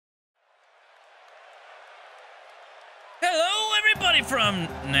somebody from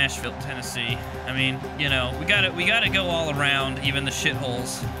Nashville, Tennessee. I mean, you know, we gotta go all around, even the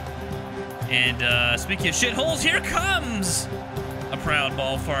shitholes. And speaking of shitholes, here comes a proud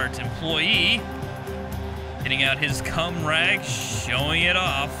ball fart employee, getting out his cum rag, showing it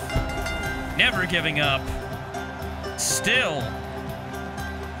off, never giving up. Still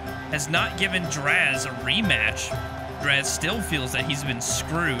has not given Draz a rematch. Draz still feels that he's been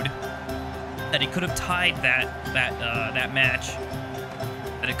screwed, that he could have tied that match,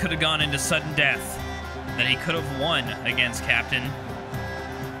 that it could have gone into sudden death, that he could have won against Captain,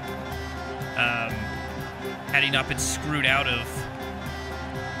 had he not been screwed out of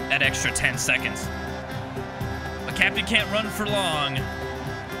that extra 10 seconds. But Captain can't run for long,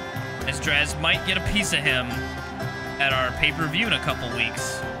 as Draz might get a piece of him at our pay-per-view in a couple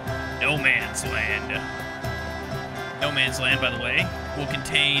weeks. No Man's Land. No Man's Land, by the way, will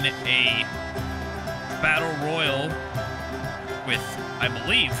contain a battle royal with, I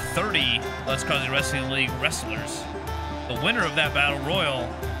believe, 30 Let's Cause It Wrestling League wrestlers. The winner of that battle royal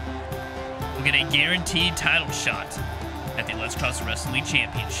will get a guaranteed title shot at the Let's Cause It Wrestling League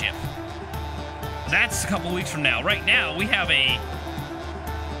Championship. That's a couple weeks from now. Right now, we have a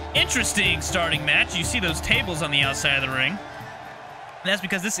interesting starting match. You see those tables on the outside of the ring. And that's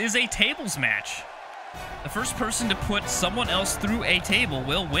because this is a tables match. The first person to put someone else through a table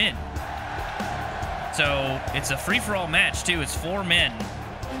will win. So it's a free-for-all match, too. It's 4 men.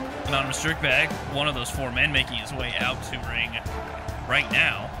 Anonymous Jerkbag, one of those 4 men, making his way out to ring right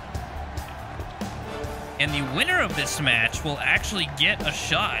now. And the winner of this match will actually get a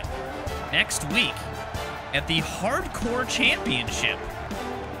shot next week at the Hardcore Championship.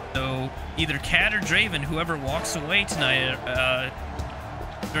 So either Khad or Draven, whoever walks away tonight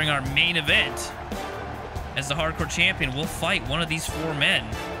during our main event as the Hardcore Champion, will fight one of these 4 men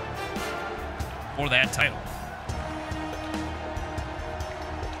for that title.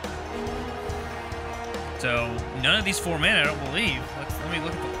 So none of these 4 men, I don't believe. Let me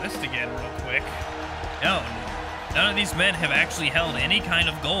look at the list again real quick. No, none of these men have actually held any kind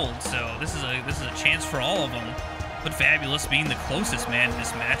of gold. So this is a chance for all of them. But Fabulous being the closest man in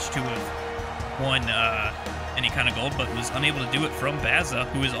this match to have won any kind of gold, but was unable to do it from Baza,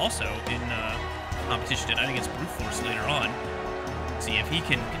 who is also in competition tonight against Brute Force later on. See if he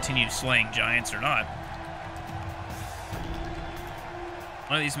can continue slaying giants or not.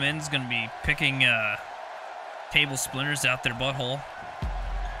 One of these men's going to be picking table splinters out their butthole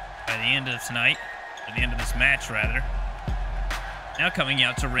by the end of tonight, or the end of this match, rather. Now coming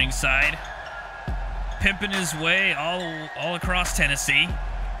out to ringside, pimping his way all across Tennessee.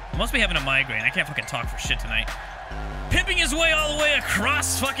 I must be having a migraine. I can't fucking talk for shit tonight. Pimping his way all the way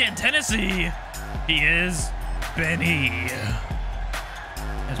across fucking Tennessee, he is Benny.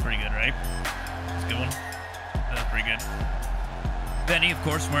 That's pretty good, right? That's a good one. That's pretty good. Benny, of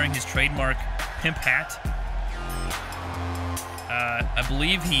course, wearing his trademark pimp hat. I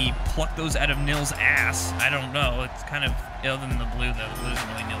believe he plucked those out of Nil's ass. I don't know. It's kind of, other than the blue, though. The blue isn't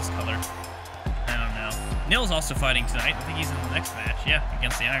really Nil's color. I don't know. Nil's also fighting tonight. I think he's in the next match. Yeah,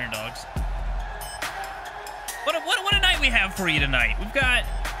 against the Iron Dogs. What a night we have for you tonight. We've got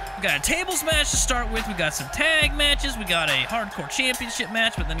a tables match to start with. We got some tag matches. We got a hardcore championship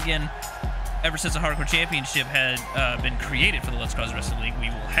match. But then again, ever since the hardcore championship had been created for the Let's Cause Wrestling League, we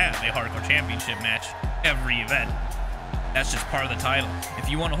will have a hardcore championship match every event. That's just part of the title. If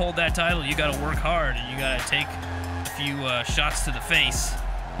you want to hold that title, you got to work hard and you got to take a few shots to the face.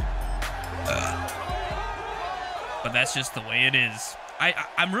 But that's just the way it is.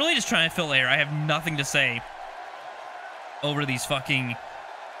 I'm really just trying to fill air. I have nothing to say over these fucking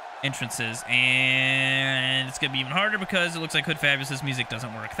entrances, and it's gonna be even harder because it looks like Hood Fabulous's music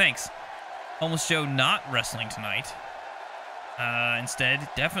doesn't work. Thanks. Homeless Joe not wrestling tonight. Instead,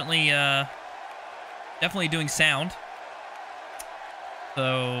 definitely doing sound.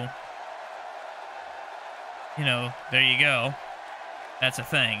 So, you know, there you go. That's a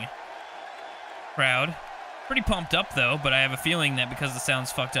thing. Crowd. Pretty pumped up, though, but I have a feeling that because the sound's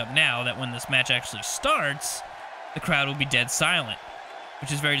fucked up now, that when this match actually starts, the crowd will be dead silent,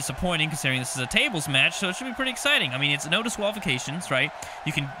 which is very disappointing considering this is a tables match, so it should be pretty exciting. I mean, it's no disqualifications, right?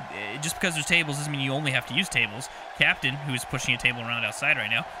 You can, just because there's tables doesn't mean you only have to use tables. Captain, who is pushing a table around outside right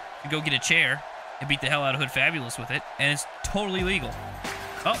now, can go get a chair and beat the hell out of Hood Fabulous with it, and it's totally legal.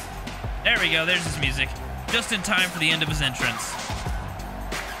 Oh, there we go. There's his music. Just in time for the end of his entrance.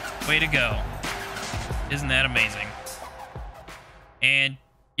 Way to go. Isn't that amazing? And,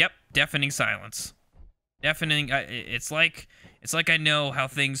 yep, deafening silence. Deafening, it's like I know how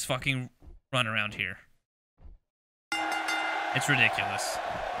things fucking run around here. It's ridiculous.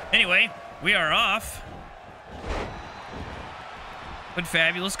 Anyway, we are off. Hood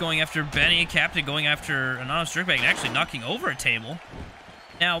Fabulous going after Benny. Captain going after Anonymous Dirtbag and actually knocking over a table.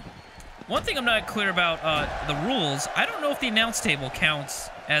 Now, one thing I'm not clear about the rules, I don't know if the announce table counts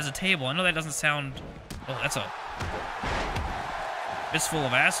as a table. I know that doesn't sound... Oh, that's a fistful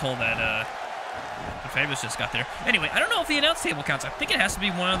of asshole that Hood Fabulous just got there. Anyway, I don't know if the announce table counts. I think it has to be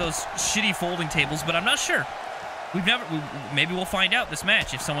one of those shitty folding tables, but I'm not sure. Maybe we'll find out this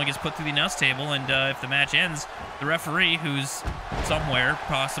match if someone gets put through the announce table, and if the match ends, the referee, who's somewhere,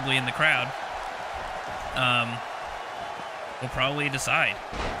 possibly in the crowd, will probably decide,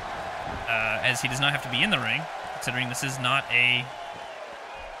 as he does not have to be in the ring, considering this is not a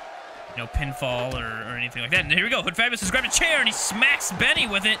pinfall or anything like that. And here we go. Hood Fabulous has grabbed a chair and he smacks Benny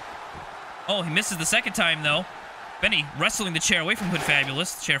with it. Oh, he misses the second time though. Benny wrestling the chair away from Hood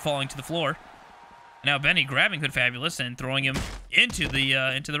Fabulous, the chair falling to the floor. Now Benny grabbing Hood Fabulous and throwing him into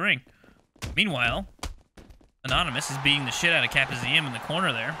the ring. Meanwhile, Anonymous is beating the shit out of Capiziem in the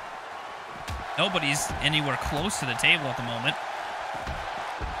corner there. Nobody's anywhere close to the table at the moment.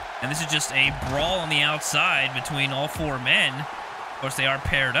 And this is just a brawl on the outside between all four men. Of course, they are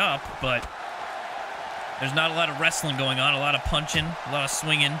paired up, but there's not a lot of wrestling going on, a lot of punching, a lot of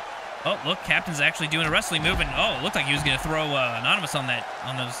swinging. Oh, look, Captain's actually doing a wrestling move, and oh, it looked like he was going to throw Anonymous on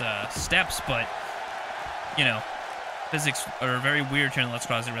those steps, but physics are very weird here in the Let's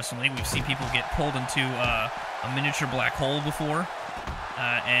Cross Wrestling League. We've seen people get pulled into a miniature black hole before,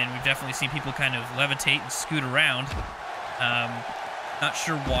 and we've definitely seen people kind of levitate and scoot around. Not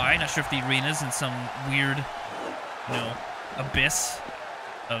sure why. Not sure if the arena's in some weird, abyss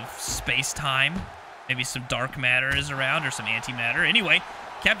of space-time. Maybe some dark matter is around or some antimatter. Anyway,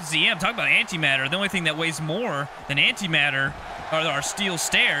 Captain ZM, talk about antimatter. The only thing that weighs more than antimatter are our steel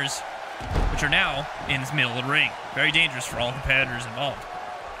stairs, which are now in the middle of the ring. Very dangerous for all competitors involved.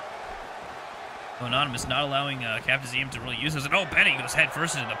 So Anonymous not allowing Captain ZM to really use those. And oh, Benny goes head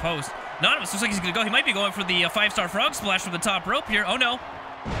first into the post. Anonymous looks like he's going to go. He might be going for the 5-star frog splash from the top rope here. Oh, no.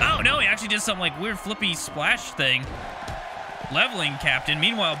 Oh, no, he actually did some like weird flippy splash thing, leveling Captain.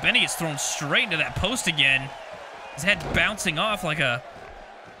 Meanwhile, Benny gets thrown straight into that post again. His head bouncing off like a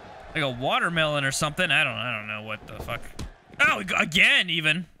watermelon or something. I don't know what the fuck. Oh, again,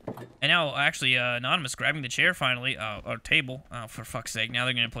 even. And now, actually, Anonymous grabbing the chair finally, or table. Oh, for fuck's sake. Now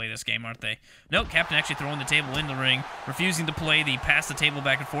they're going to play this game, aren't they? Nope, Captain actually throwing the table in the ring, refusing to play the pass the table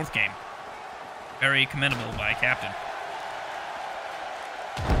back and forth game. Very commendable by Captain.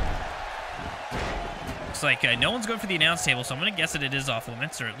 Looks like no one's going for the announce table, so I'm going to guess that it is off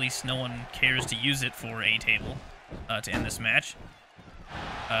limits, or at least no one cares to use it for a table to end this match.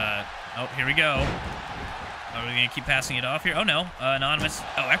 Oh, here we go. Are we going to keep passing it off here? Oh, no. Anonymous.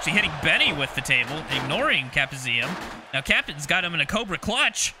 Oh, actually hitting Benny with the table, ignoring Capiziem. Now, Captain's got him in a Cobra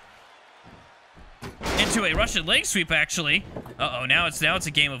Clutch. Into a Russian leg sweep, actually. Uh-oh, now it's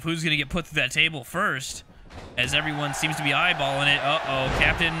a game of who's going to get put through that table first, as everyone seems to be eyeballing it. Uh-oh,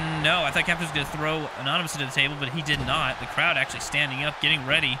 Captain. No, I thought Captain was going to throw Anonymous into the table, but he did not. The crowd actually standing up, getting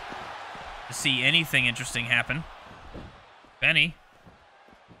ready to see anything interesting happen. Benny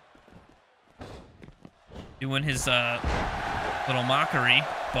doing his little mockery,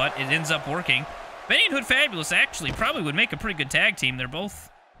 but it ends up working. Benny and Hood Fabulous actually probably would make a pretty good tag team. They're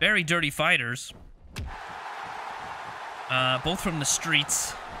both very dirty fighters. Both from the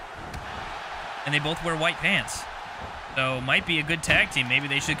streets. And they both wear white pants. So might be a good tag team. Maybe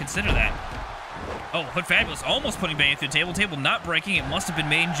they should consider that. Oh, Hood Fabulous almost putting Benny through the table. Table not breaking. It must have been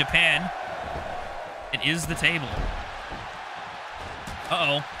made in Japan. It is the table.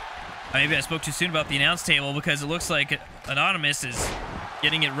 Uh-oh. Maybe I spoke too soon about the announce table, because it looks like Anonymous is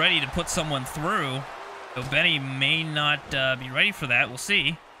getting it ready to put someone through. So Benny may not be ready for that. We'll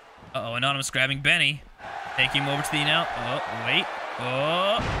see. Uh-oh, Anonymous grabbing Benny. Taking him over to the announce... Oh, wait.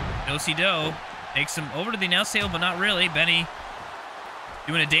 Oh, do-si-do. Takes him over to the announce table, but not really. Benny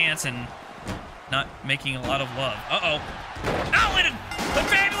doing a dance and not making a lot of love. Uh-oh. Oh, and the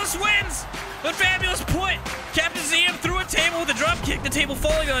Fabulous wins! The Fabulous put Captain ZM through a table with a drop kick, the table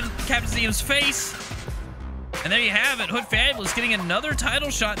falling on Captain ZM's face. And there you have it. Hood Fabulous getting another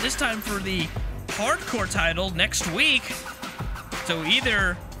title shot, this time for the hardcore title next week. So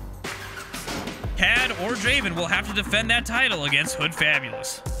either Khad or Draven will have to defend that title against Hood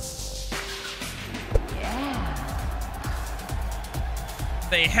Fabulous.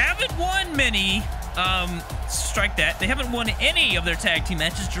 They haven't won many, strike that. They haven't won any of their tag team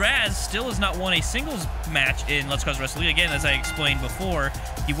matches. Draz still has not won a singles match in Let's Cross Wrestling League. Again, as I explained before,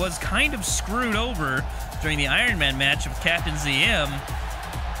 he was kind of screwed over during the Iron Man match with Captain ZM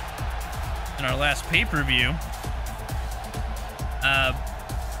in our last pay-per-view.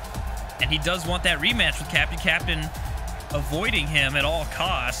 And he does want that rematch with Captain. Captain avoiding him at all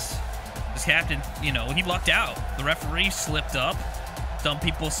costs. This captain, you know, he lucked out. The referee slipped up. Some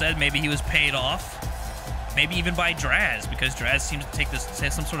people said maybe he was paid off. Maybe even by Draz, because Draz seems to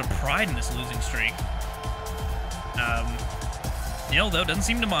has some sort of pride in this losing streak. Neil, though, doesn't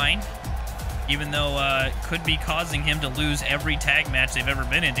seem to mind, even though it could be causing him to lose every tag match they've ever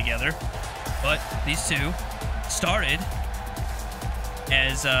been in together. But these two started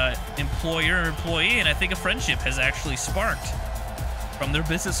as employer and employee, and I think a friendship has actually sparked from their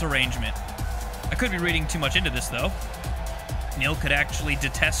business arrangement. I could be reading too much into this, though. Neil could actually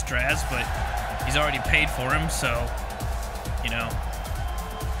detest Draz, but he's already paid for him, so, you know,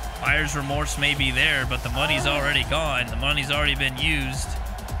 buyer's remorse may be there, but the money's already gone. The money's already been used.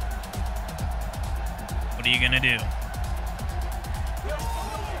 What are you gonna do?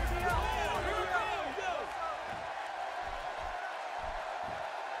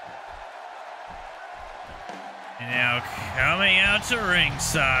 Now coming out to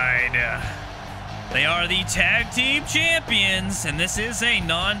ringside, they are the tag team champions, and this is a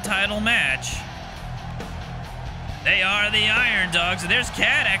non-title match. They are the Iron Dogs, and there's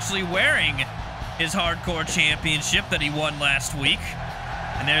Khad actually wearing his hardcore championship that he won last week.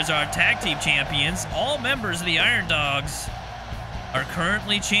 And there's our tag team champions. All members of the Iron Dogs are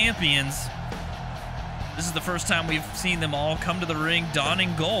currently champions. This is the first time we've seen them all come to the ring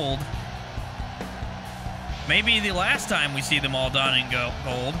donning gold. Maybe the last time we see them all donning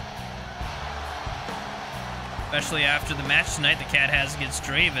gold. Especially after the match tonight that Khad has against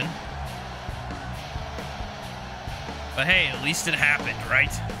Draven. But hey, at least it happened,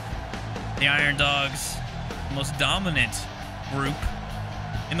 right? The Iron Dogs, the most dominant group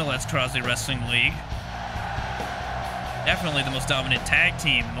in the Let's Crosby Wrestling League. Definitely the most dominant tag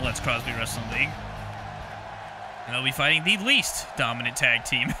team in the Let's Crosby Wrestling League. And they'll be fighting the least dominant tag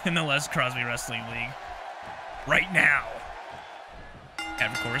team in the Les Crosby Wrestling League right now.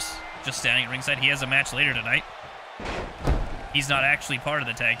 And of course, just standing at ringside, he has a match later tonight. He's not actually part of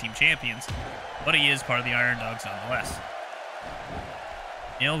the tag team champions, but he is part of the Iron Dogs nonetheless.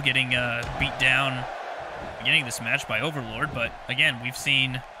 Neil getting beat down beginning of this match by Overlord, but again, we've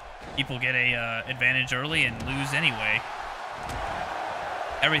seen people get a advantage early and lose anyway.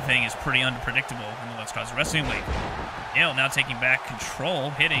 Everything is pretty unpredictable in the Let's Crosby Wrestling League. Neil now taking back control,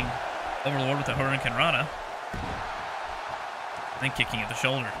 hitting Overlord with a Hurricane Rana, then kicking at the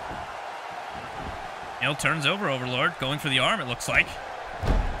shoulder. Neil turns over Overlord, going for the arm, it looks like.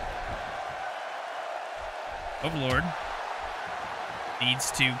 Overlord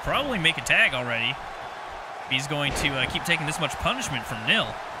needs to probably make a tag already. He's going to keep taking this much punishment from Nil.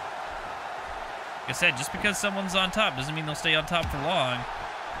 Like I said, just because someone's on top doesn't mean they'll stay on top for long.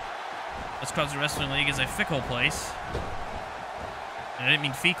 Let's Crosby Wrestling League is a fickle place. And I didn't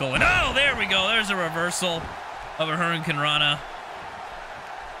mean fecal. And oh, there we go. There's a reversal of a Hurricane Rana.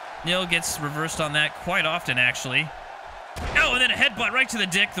 Nil gets reversed on that quite often, actually. Oh, and then a headbutt right to the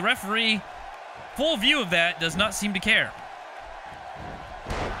dick. The referee, full view of that, does not seem to care.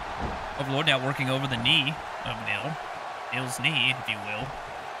 Overlord now working over the knee of Nil. Nil's knee, if you will.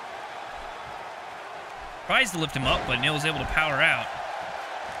 Tries to lift him up, but Nil is able to power out.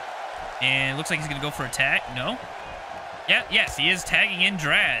 And it looks like he's going to go for a tag. No? Yeah, yes, he is tagging in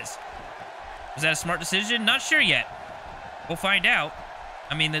Draz. Was that a smart decision? Not sure yet. We'll find out.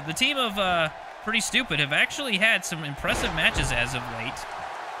 I mean, the team of Pretty Stupid have actually had some impressive matches as of late.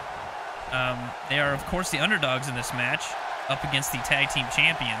 They are, of course, the underdogs in this match, up against the tag team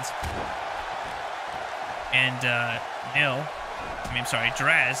champions. And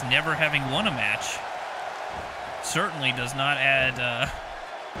Draz never having won a match certainly does not add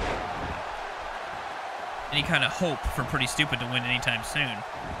any kind of hope for Pretty Stupid to win anytime soon.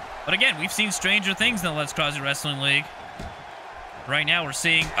 But again, we've seen stranger things in the Let's Crosby Wrestling League. Right now we're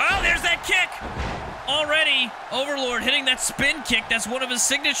seeing, oh, there's that kick! Already, Overlord hitting that spin kick. That's one of his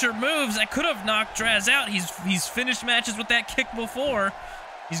signature moves. That could have knocked Draz out. He's finished matches with that kick before.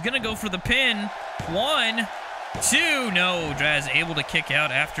 He's gonna go for the pin. 1, 2, no, Draz able to kick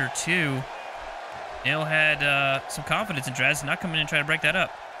out after 2. Nil had some confidence in Draz not coming in and trying to break that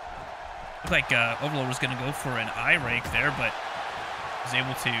up. Looked like Overlord was gonna go for an eye rake there, but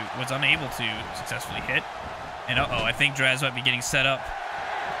was unable to successfully hit. And uh-oh, I think Draz might be getting set up.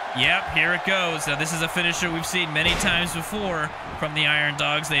 Yep, here it goes. Now, this is a finisher we've seen many times before from the Iron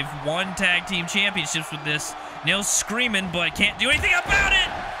Dogs. They've won tag team championships with this. Nil's screaming, but can't do anything about it.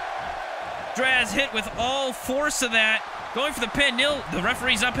 Draz hit with all force of that. Going for the pin. Nil, the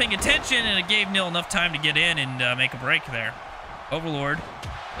referee's not paying attention, and it gave Nil enough time to get in and make a break there. Overlord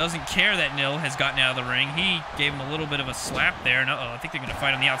doesn't care that Nil has gotten out of the ring. He gave him a little bit of a slap there. And uh-oh, I think they're going to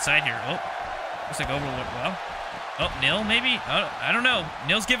fight on the outside here. Oh, looks like Overlord, well, Oh, Nil, maybe? I don't know.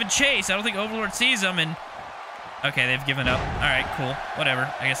 Nil's giving chase. I don't think Overlord sees him, and... Okay, they've given up. All right, cool.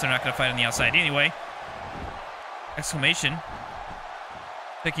 Whatever. I guess they're not going to fight on the outside anyway. Exclamation.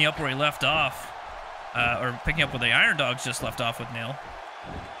 Picking up where he left off. Or picking up where the Iron Dogs just left off with Nil.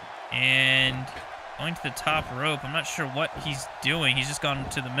 And going to the top rope. I'm not sure what he's doing. He's just gone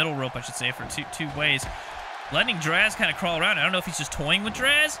to the middle rope, I should say, for two ways. Letting Draz kind of crawl around. I don't know if he's just toying with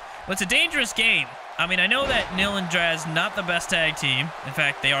Draz, but it's a dangerous game. I mean, I know that Nil and Draz not the best tag team. In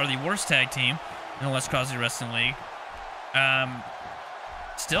fact, they are the worst tag team in the Let's Cross Wrestling League.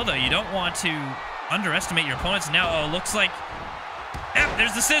 Still, though, you don't want to underestimate your opponents. Now, looks like... Yep,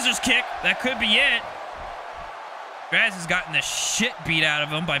 there's the scissors kick. That could be it. Draz has gotten the shit beat out of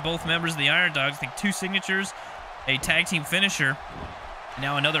him by both members of the Iron Dogs. I think 2 signatures, a tag team finisher.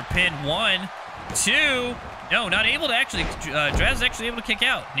 Now another pin. 1, 2... No, not able to actually... Draz is actually able to kick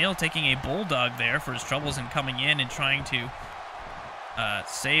out. Nil taking a bulldog there for his troubles in coming in and trying to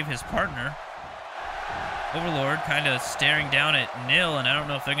save his partner. Overlord kind of staring down at Nil, and I don't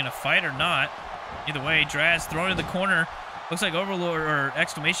know if they're going to fight or not. Either way, Draz thrown in the corner. Looks like Overlord, or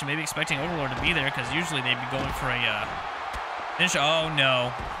exclamation, maybe expecting Overlord to be there, because usually they'd be going for a finish. Oh,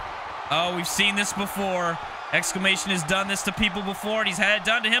 no. Oh, we've seen this before. Exclamation has done this to people before, and he's had it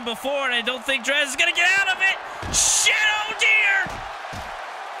done to him before, and I don't think Draz is going to get out of it. Shit, oh dear!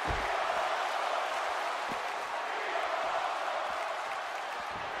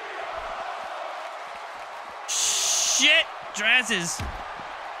 Shit! Draz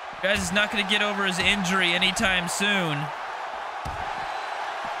is not going to get over his injury anytime soon.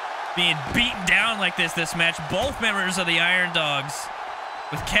 Being beaten down like this match. Both members of the Iron Dogs,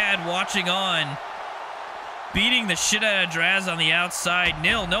 with Khad watching on, beating the shit out of Draz on the outside.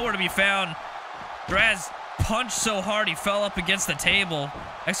 Nil, nowhere to be found. Draz punched so hard he fell up against the table.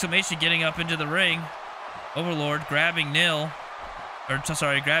 Exclamation getting up into the ring. Overlord grabbing Nil. Or,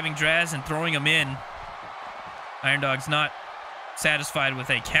 sorry, grabbing Draz and throwing him in. Iron Dog's not satisfied with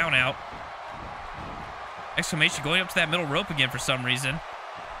a count out. Exclamation going up to that middle rope again for some reason.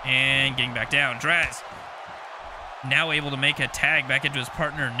 And getting back down. Draz now able to make a tag back into his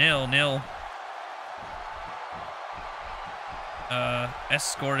partner, Nil. Nil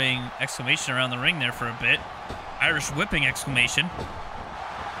escorting exclamation around the ring there for a bit. Irish whipping exclamation.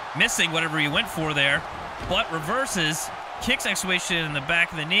 Missing whatever he went for there, but reverses, kicks exclamation in the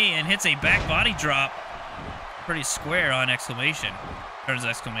back of the knee, and hits a back body drop. Pretty square on exclamation. Turns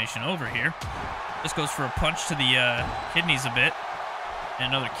exclamation over here. This goes for a punch to the kidneys a bit.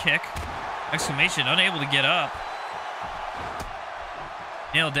 And another kick. Exclamation unable to get up.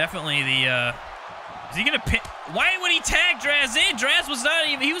 Nil definitely the is he gonna pin? Why would he tag Draz in? Draz was not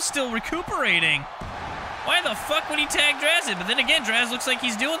even, he was still recuperating. Why the fuck would he tag Draz in? But then again, Draz looks like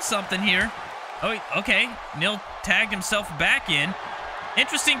he's doing something here. Oh, okay. Nil tagged himself back in.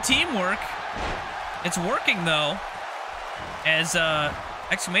 Interesting teamwork. It's working though, as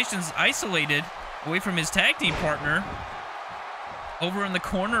exclamation's isolated away from his tag team partner over in the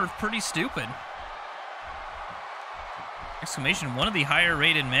corner of Pretty Stupid. Exclamation, one of the higher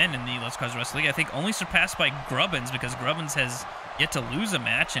rated men in the Let's Cause Wrestling League. I think only surpassed by Grubbins, because Grubbins has yet to lose a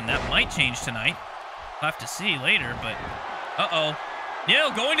match, and that might change tonight. We'll have to see later, but... Uh-oh.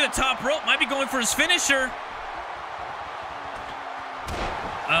 Nil going to the top rope. Might be going for his finisher.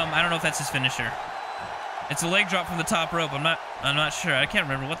 I don't know if that's his finisher. It's a leg drop from the top rope. I'm not sure. I can't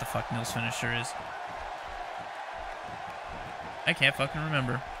remember what the fuck Nil's finisher is. I can't fucking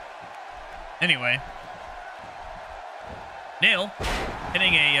remember. Anyway. Nil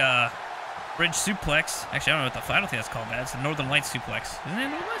hitting a bridge suplex. Actually, I don't know what the... I don't think that's called that. It's the Northern Lights suplex. Isn't it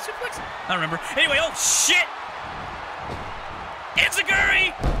Northern Lights suplex? I don't remember. Anyway, oh shit!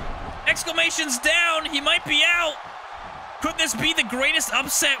 Enziguri! Exclamation's down. He might be out. Could this be the greatest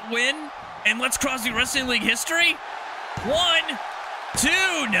upset win in Let's Cross the Wrestling League history? 1, 2.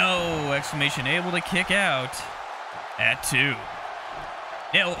 No. Exclamation able to kick out at 2.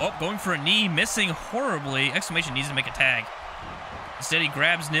 Nil, oh, going for a knee, missing horribly. Exclamation needs to make a tag. Instead, he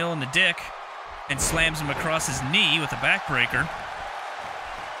grabs Nil in the dick and slams him across his knee with a backbreaker.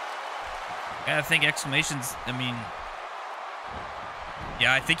 I think exclamation's, I mean...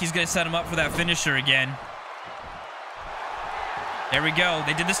 Yeah, I think he's going to set him up for that finisher again. There we go.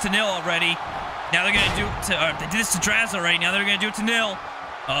 They did this to Nil already. Now they're going to do it to... they did this to Draz already. Now they're going to do it to Nil.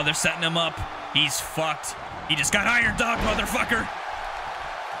 Oh, they're setting him up. He's fucked. He just got Iron Dog, motherfucker.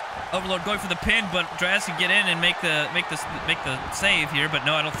 Overlord going for the pin, but Draz can get in and make the save here, but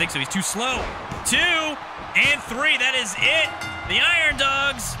no, I don't think so. He's too slow. 2 and 3. That is it. The Iron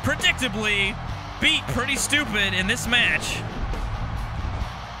Dogs predictably beat Pretty Stupid in this match.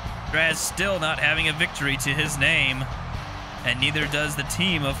 Draz still not having a victory to his name, and neither does the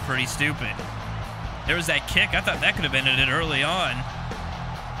team of Pretty Stupid. There was that kick. I thought that could have ended it early on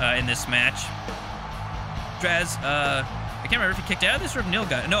in this match. Draz, I can't remember if he kicked out of this or if Nil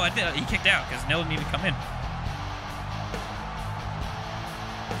got it. No, I think he kicked out because Nil didn't even come in.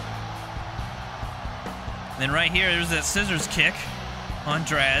 And then right here, there's that scissors kick on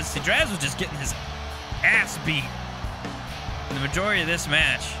Draz. See, Draz was just getting his ass beat in the majority of this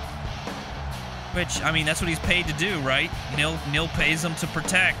match. Which, I mean, that's what he's paid to do, right? Nil pays him to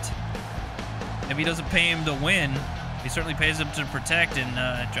protect. If he doesn't pay him to win, he certainly pays him to protect, and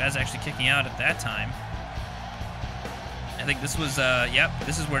Draz actually kicking out at that time. I think this was, yep,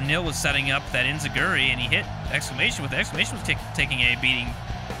 this is where Nil was setting up that Enziguri, and he hit exclamation with exclamation was taking a beating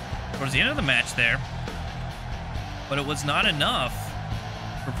towards the end of the match there. But it was not enough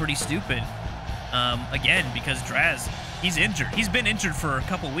for Pretty Stupid. Again, because Draz, he's injured. He's been injured for a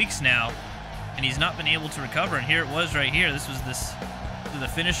couple weeks now, and he's not been able to recover. And here it was right here. This was the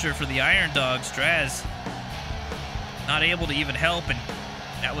finisher for the Iron Dogs. Draz not able to even help, and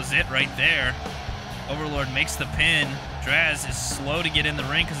that was it right there. Overlord makes the pin. Draz is slow to get in the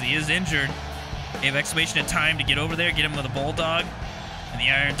ring because he is injured. Gave exclamation of time to get over there, get him with a bulldog, and the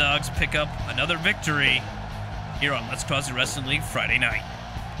Iron Dogs pick up another victory here on Let's Cross the Wrestling League Friday night.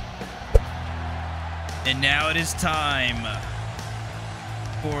 And now it is time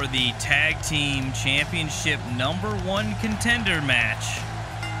for the Tag Team Championship #1 contender match.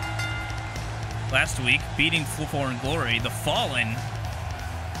 Last week, beating Foreign Glory, the Fallen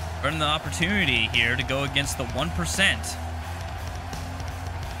earned the opportunity here to go against the 1%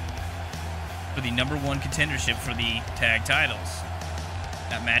 for the #1 contendership for the tag titles.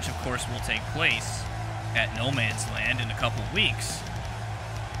 That match, of course, will take place at No Man's Land in a couple of weeks.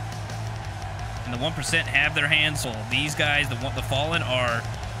 And the 1% have their hands full. These guys, the Fallen, are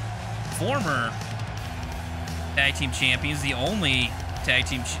former tag team champions, the only tag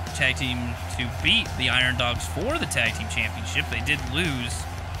team to beat the Iron Dogs for the tag team championship. They did lose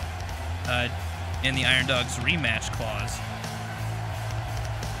in the Iron Dogs rematch clause.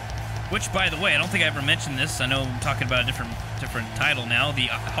 Which, by the way, I don't think I ever mentioned this. I know I'm talking about a different title now, the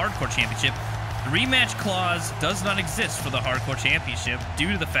Hardcore Championship. The rematch clause does not exist for the Hardcore Championship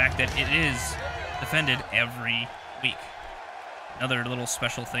due to the fact that it is defended every week. Another little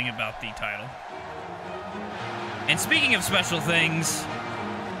special thing about the title. And speaking of special things,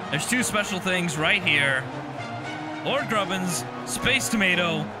 there's two special things right here. Lord Grubbin's Space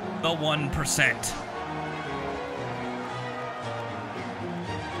Tomato, the 1%.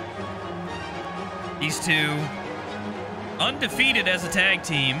 These two undefeated as a tag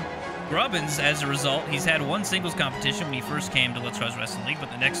team. Grubbins, as a result, he's had one singles competition when he first came to Let's Cross Wrestling League, but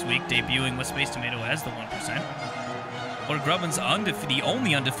the next week debuting with Space Tomato as the 1%. Lord Grubbins, the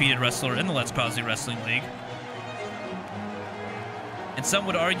only undefeated wrestler in the Let's Cross Wrestling League. And some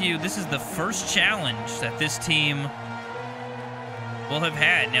would argue this is the first challenge that this team will have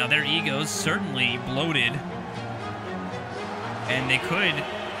had. Now, their egos certainly bloated, and they could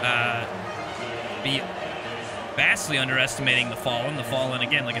be vastly underestimating the Fallen. The Fallen,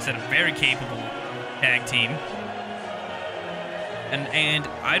 again, like I said, a very capable tag team. And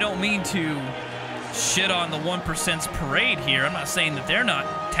I don't mean to shit on the 1%'s parade here. I'm not saying that they're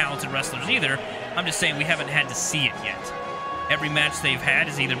not talented wrestlers either. I'm just saying we haven't had to see it yet. Every match they've had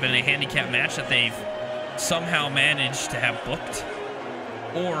has either been a handicap match that they've somehow managed to have booked,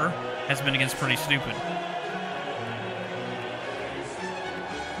 or has been against Pretty Stupid.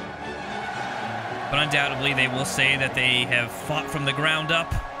 But undoubtedly, they will say that they have fought from the ground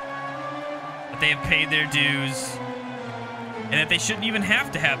up, that they have paid their dues, and that they shouldn't even have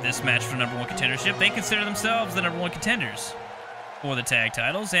to have this match for #1 contendership. They consider themselves the #1 contenders for the tag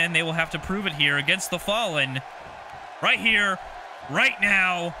titles, and they will have to prove it here against the Fallen. Right here, right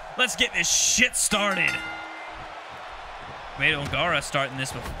now. Let's get this shit started. Tomato and Gara starting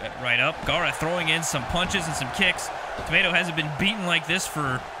this right up. Gara throwing in some punches and some kicks. Tomato hasn't been beaten like this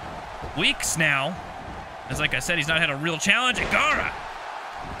for weeks now. As like I said, he's not had a real challenge. And Gara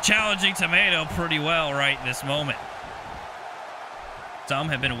challenging Tomato pretty well right this moment. Some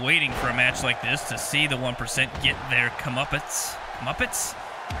have been waiting for a match like this to see the 1% get their comeuppance. Comeuppance?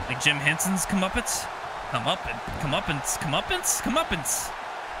 Like Jim Henson's comeuppance? Comeuppance.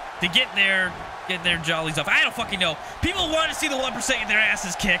 To get their jollies off. I don't fucking know. People want to see the 1% get their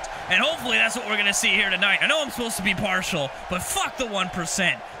asses kicked, and hopefully that's what we're going to see here tonight. I know I'm supposed to be partial, but fuck the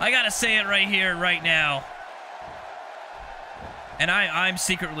 1%. I got to say it right here, right now. And I'm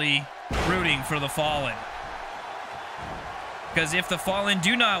secretly rooting for the Fallen. Because if the Fallen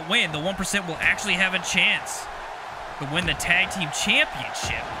do not win, the 1% will actually have a chance to win the Tag Team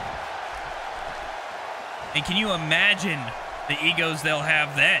Championship. And can you imagine the egos they'll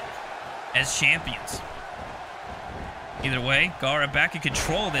have then as champions? Either way, Gara back in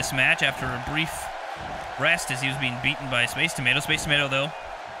control of this match after a brief rest as he was being beaten by Space Tomato. Space Tomato, though,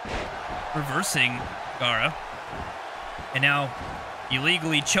 reversing Gara. And now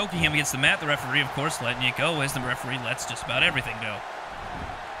illegally choking him against the mat. The referee, of course, letting it go as the referee lets just about everything go.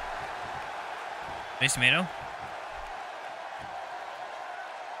 Space Tomato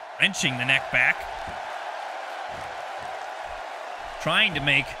wrenching the neck back. Trying to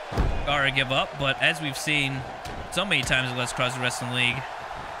make Gara give up, but as we've seen so many times in Let's Crosby Wrestling League,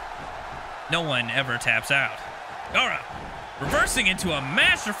 no one ever taps out. Gara reversing into a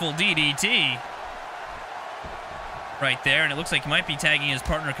masterful DDT right there, and it looks like he might be tagging his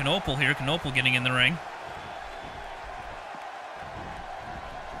partner Knopel here. Knopel getting in the ring.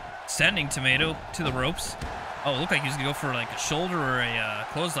 Sending Tomato to the ropes. Oh, it looked like he was going to go for like a shoulder or a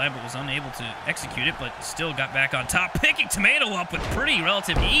clothesline, but was unable to execute it, but still got back on top, picking Tomato up with pretty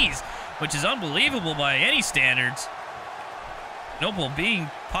relative ease, which is unbelievable by any standards. Knopel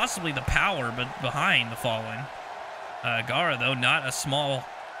being possibly the power but behind the Fallen. Gara, though, not a small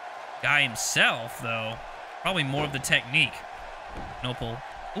guy himself, though. Probably more of the technique. Knopel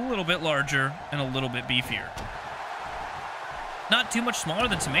a little bit larger and a little bit beefier. Not too much smaller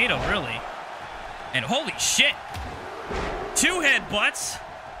than Tomato, really. And holy shit, 2 headbutts.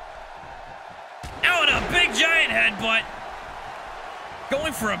 Oh, and a big giant headbutt.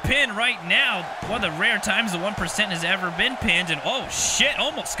 Going for a pin right now. One of the rare times the 1% has ever been pinned. And oh shit,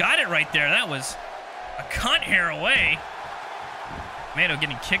 almost got it right there. That was a cunt hair away. Tomato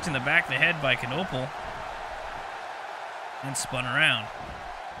getting kicked in the back of the head by Knopel. And spun around.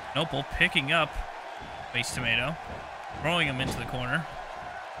 Knopel picking up Space Tomato. Throwing him into the corner.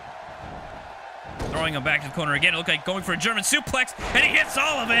 Throwing him back to the corner again. It looked like going for a German suplex, and he hits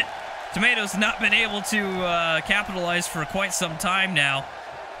all of it. Tomato's not been able to capitalize for quite some time now.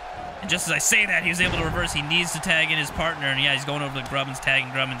 And just as I say that, he was able to reverse. He needs to tag in his partner, and yeah, he's going over to Grubbins, tagging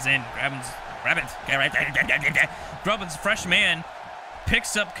Grubbins in. Grubbins, fresh man,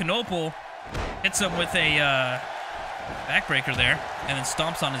 picks up Knopel, hits him with a backbreaker there, and then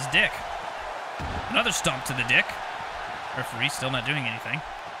stomps on his dick. Another stomp to the dick. Referee still not doing anything.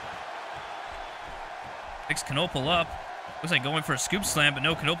 Picks Knopel up. Looks like going for a scoop slam, but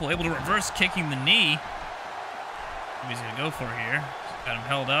no, Knopel able to reverse, kicking the knee. What he's going to go for here. Got him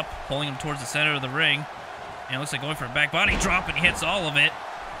held up, pulling him towards the center of the ring. And it looks like going for a back body drop, and he hits all of it.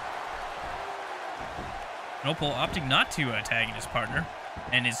 Knopel opting not to tag in his partner.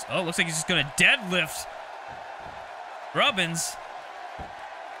 And looks like he's just going to deadlift Grubbins.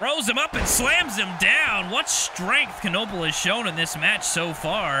 Throws him up and slams him down. What strength Knopel has shown in this match so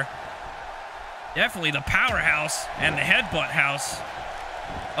far. Definitely the powerhouse and the headbutt house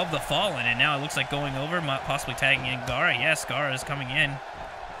of the Fallen. And now it looks like going over, possibly tagging in Gara. Yes, Gara is coming in.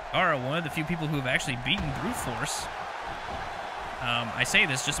 Gara, one of the few people who have actually beaten Brute Force. I say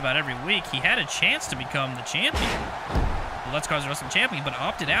this just about every week. He had a chance to become the champion, the Let's Cause Wrestling champion, but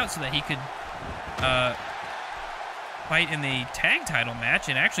opted out so that he could fight in the tag title match,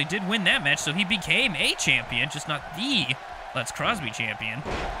 and actually did win that match, so he became a champion, just not the Let's Crosby champion.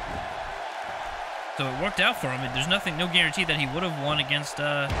 So it worked out for him. There's no guarantee that he would have won against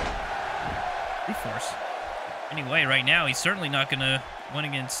Brute Force. Anyway, right now, he's certainly not going to win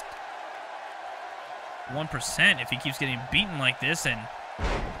against 1% if he keeps getting beaten like this, and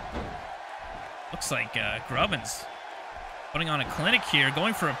looks like Grubbins putting on a clinic here,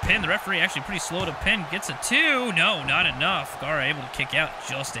 going for a pin. The referee actually pretty slow to pin. Gets a 2. No, not enough. Gara able to kick out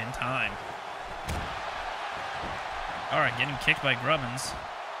just in time. Gara getting kicked by Grubbins.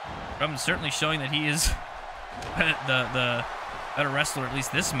 Grubbins certainly showing that he is the better wrestler, at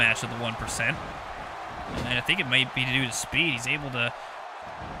least this match, of the 1%. And I think it might be due to speed. He's able to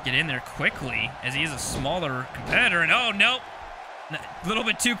get in there quickly as he is a smaller competitor. And oh, no. A little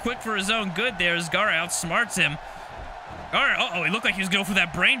bit too quick for his own good there as Gara outsmarts him. Gara, he looked like he was going for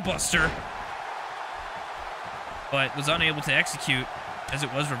that brain buster, but was unable to execute as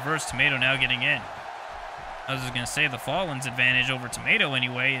it was reversed. Tomato now getting in. I was just going to say the Fallen's advantage over Tomato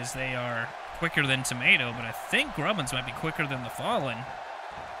anyway is they are quicker than Tomato, but I think Grubbins might be quicker than the Fallen.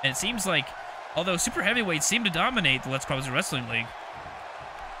 And it seems like, although super heavyweights seem to dominate the Let's Crosby Wrestling League,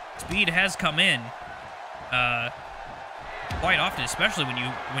 speed has come in quite often, especially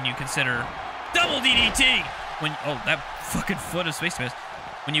when you consider double DDT. That fucking foot of Space Tomato.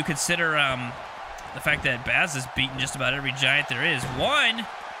 When you consider the fact that Baz has beaten just about every giant there is. 1,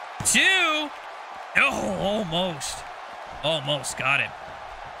 2. Oh, almost got it.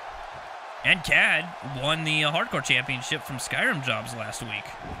 And Khad won the Hardcore Championship from Skyrim Jobs last week.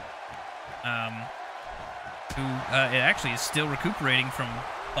 who it actually is still recuperating from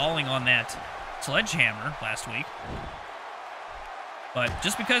falling on that sledgehammer last week. But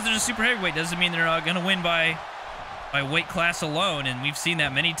just because they're a super heavyweight doesn't mean they're not going to win by weight class alone, and we've seen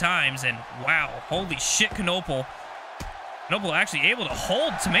that many times. And wow, holy shit, Knoepel. Knoepel actually able to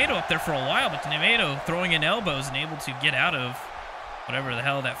hold Tomato up there for a while, but Tomato throwing in elbows and able to get out of whatever the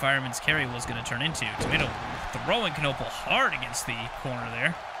hell that fireman's carry was going to turn into. Tomato throwing Knoepel hard against the corner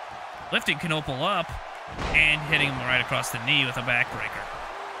there, lifting Knoepel up and hitting him right across the knee with a backbreaker.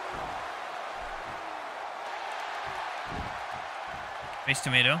 Face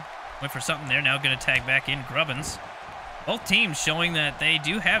Tomato went for something there. Now going to tag back in Grubbins. Both teams showing that they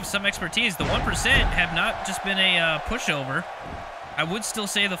do have some expertise. The 1% have not just been a pushover. I would still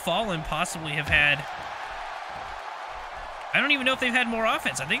say the Fallen possibly have had... I don't even know if they've had more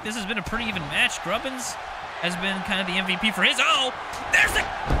offense. I think this has been a pretty even match. Grubbins has been kind of the MVP for his... Oh! There's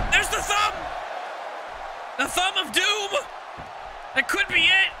the thumb! The thumb of doom! That could be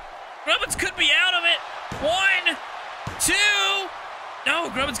it! Grubbins could be out of it! 1, 2...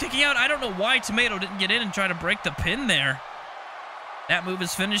 No, Grubbins kicking out. I don't know why Tomato didn't get in and try to break the pin there. That move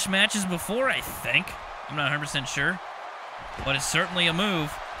has finished matches before, I think. I'm not 100% sure. But it's certainly a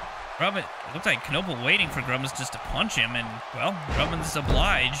move. Grubbins, it looked like Knoepel waiting for Grubbins just to punch him, and, well, Grubbins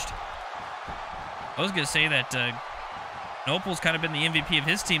obliged. I was going to say that Knoepel's kind of been the MVP of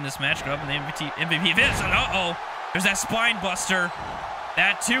his team this match. Grubbins the MVP of his. Uh-oh. There's that spine buster.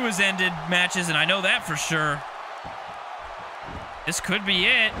 That, too, has ended matches, and I know that for sure. This could be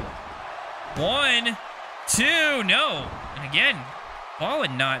it. 1, 2, no. And again,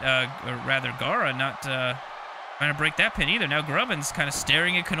 Fallen not, or rather Gara not trying to break that pin either. Now Grubbins kind of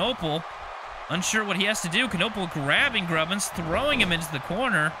staring at Knoepel, unsure what he has to do. Knoepel grabbing Grubbins, throwing him into the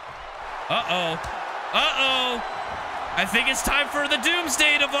corner. Uh-oh. Uh-oh. I think it's time for the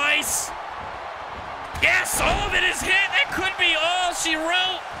Doomsday Device. Yes, all of it is hit. That could be all she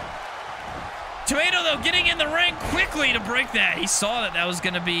wrote. Tomato, though, getting in the ring quickly to break that. He saw that was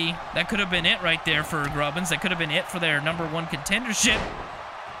going to be... That could have been it right there for Grubbins. That could have been it for their #1 contendership.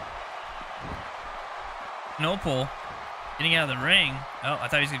 Knoepel getting out of the ring. Oh, I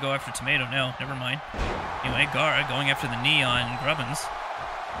thought he was going to go after Tomato. No, never mind. Anyway, Gara going after the knee on Grubbins.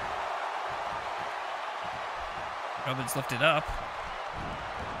 Grubbins lifted up.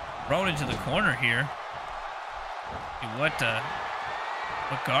 Thrown into the corner here. See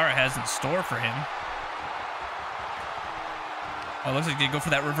what Gara has in store for him. Oh, looks like they go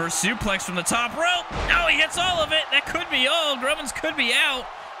for that reverse suplex from the top rope. No, he hits all of it. That could be all. Grubbins could be out.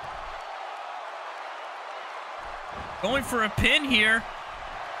 Going for a pin here.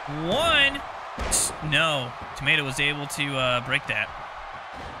 1. No. Tomato was able to break that.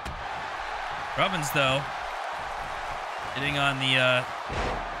 Grubbins, though, hitting on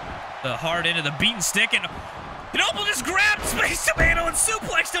the hard end of the beaten stick, and Knoepel just grabbed Space Tomato and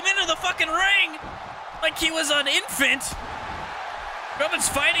suplexed him into the fucking ring like he was an infant. Grubbins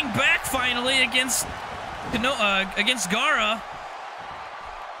fighting back finally against Gara.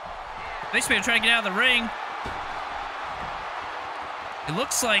 Space Tomato trying to get out of the ring. It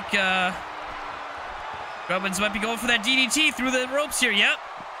looks like Grubbins might be going for that DDT through the ropes here. Yep.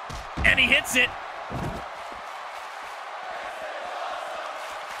 And he hits it.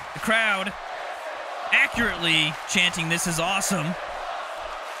 The crowd accurately chanting, "This is awesome,"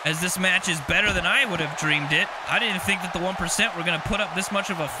 as this match is better than I would have dreamed it. I didn't think that the 1% were going to put up this much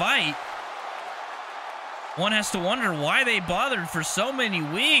of a fight. One has to wonder why they bothered for so many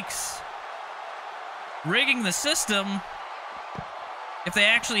weeks rigging the system if they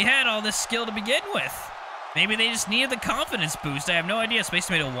actually had all this skill to begin with. Maybe they just needed the confidence boost. I have no idea. Space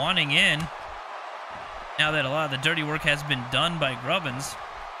Tomato wanting in now that a lot of the dirty work has been done by Grubbins.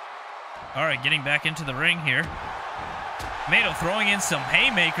 All right, getting back into the ring here. Tomato throwing in some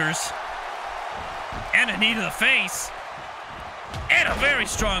haymakers and a knee to the face and a very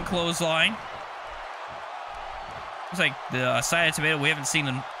strong clothesline. Looks like the side of Tomato we haven't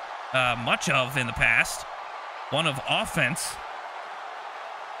seen much of in the past. One of offense.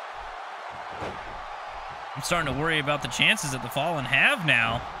 I'm starting to worry about the chances that the Fallen have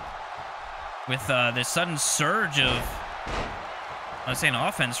now with this sudden surge of, I was saying,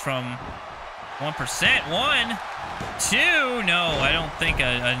 offense from 1%. 1, 2. No, I don't think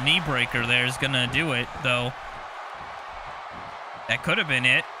a knee breaker there is going to do it, though. That could have been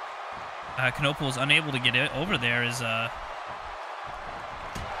it. Knoepel was unable to get it over there as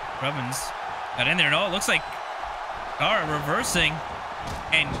Grubbins got in there. No, it looks like Gara reversing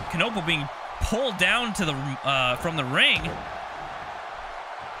and Knoepel being pulled down to the from the ring.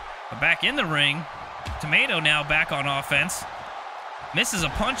 But back in the ring, Tomato now back on offense. Misses a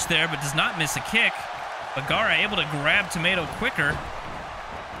punch there, but does not miss a kick. But Gara able to grab Tomato quicker.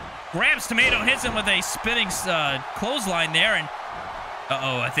 Grabs Tomato, hits him with a spinning clothesline there, and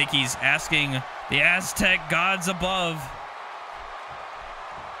I think he's asking the Aztec gods above.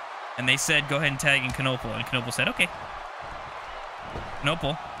 And they said, go ahead and tag in Knoepel, and Knoepel said, okay.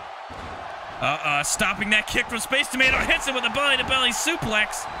 Knoepel. Stopping that kick from Space Tomato, hits him with a belly-to-belly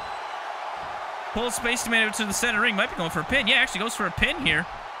suplex. Pulls Space Tomato to the center ring, might be going for a pin. Yeah, actually goes for a pin here.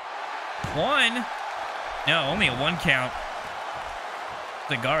 1. No, only a 1 count.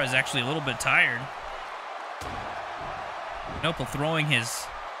 Gara is actually a little bit tired. Knoepel throwing his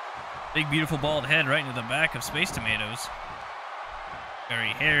big, beautiful bald head right into the back of Space Tomato's very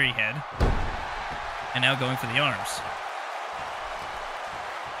hairy head. And now going for the arms.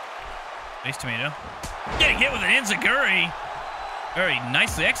 Space Tomato getting hit with an enziguri. Very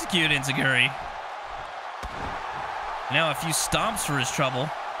nicely executed enziguri. Now a few stomps for his trouble.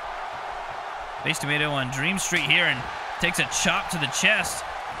 Space Tomato on Dream Street here and takes a chop to the chest,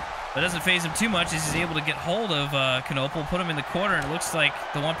 but doesn't phase him too much as he's able to get hold of Knoepel, put him in the corner, and it looks like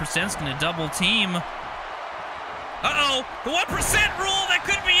the 1%'s going to double team. Uh-oh, the 1% rule, that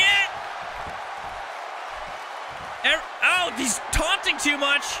could be it! Oh, he's taunting too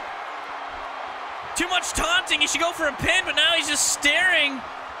much. Too much taunting, he should go for a pin, but now he's just staring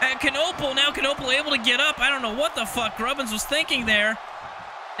at Knoepel. Now Knoepel able to get up. I don't know what the fuck Grubbins was thinking there.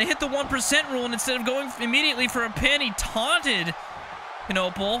 They hit the 1% rule, and instead of going immediately for a pin, he taunted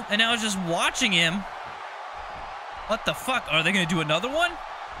Knoepel, and now is just watching him. What the fuck? Are they going to do another one?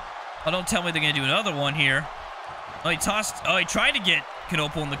 Oh, don't tell me they're going to do another one here. Oh, he tried to get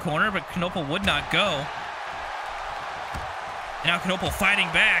Knoepel in the corner, but Knoepel would not go. And now Knoepel fighting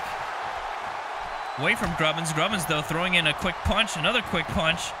back. Away from Grubbins. Grubbins, though, throwing in a quick punch, another quick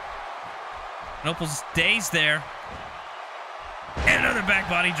punch. Knoepel's dazed there. And another back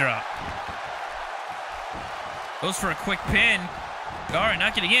body drop. Goes for a quick pin. Gara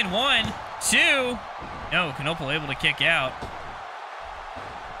not getting in. 1, 2. No, Knoepel able to kick out.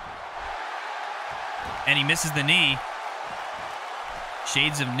 And he misses the knee.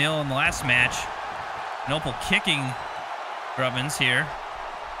 Shades of nil in the last match. Knoepel kicking Grubbins here,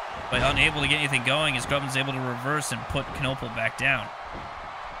 but unable to get anything going as Grubbins able to reverse and put Knoepel back down.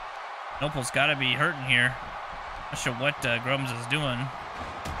 Knoepel's got to be hurting here. Not sure what Grubbins is doing.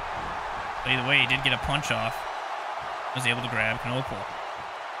 But either way, he did get a punch off. Was able to grab Knoepel.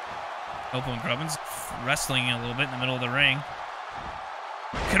 Knoepel and Grubbins wrestling a little bit in the middle of the ring.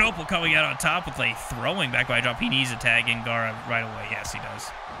 Knoepel coming out on top with a throwing back by drop. He needs a tag in Gara right away. Yes, he does.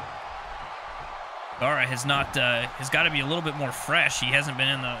 Gara has got to be a little bit more fresh. He hasn't been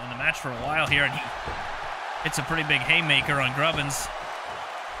in the match for a while here, and he hits a pretty big haymaker on Grubbins.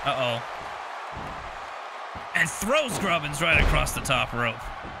 Uh-oh. And throws Grubbins right across the top rope.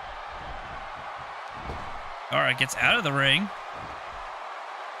 Gara gets out of the ring.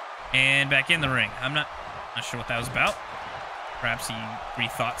 And back in the ring. I'm not sure what that was about. Perhaps he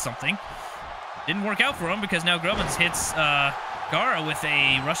rethought something. Didn't work out for him because now Grubbins hits Gara with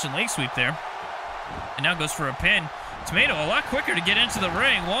a Russian leg sweep there. And now goes for a pin. Tomato a lot quicker to get into the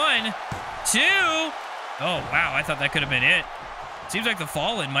ring. 1, 2. Oh, wow. I thought that could have been it. Seems like the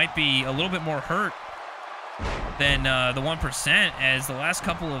Fallen might be a little bit more hurt than the 1%, as the last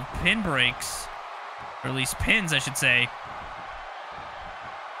couple of pin breaks, or at least pins, I should say,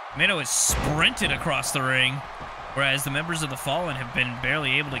 Tomato has sprinted across the ring, whereas the members of the Fallen have been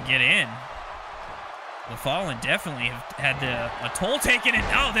barely able to get in. The Fallen definitely have had a toll taken, and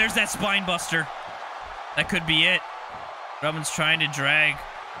oh, there's that spine buster. That could be it. Grubbins trying to drag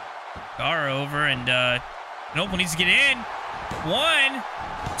Gara over, and Knoepel needs to get in. 1,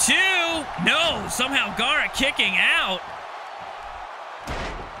 2. No, somehow Gara kicking out.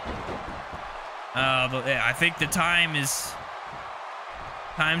 But I think the times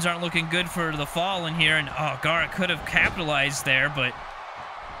aren't looking good for the Fallen here, and oh, Gara could have capitalized there, but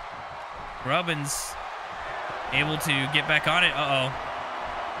Grubbins able to get back on it. Uh-oh.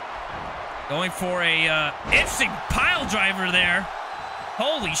 Going for a interesting pile driver there.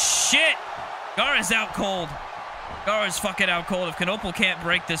 Holy shit. Gara's out cold. Gara's fucking out cold. If Knoepel can't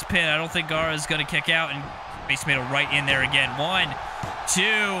break this pin, I don't think Gara's going to kick out, and Space Tomato right in there again. 1, 2.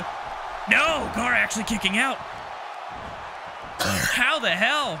 No, Gara actually kicking out. How the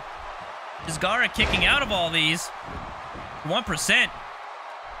hell is Gara kicking out of all these? 1%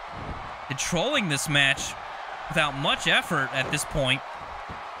 controlling this match without much effort at this point.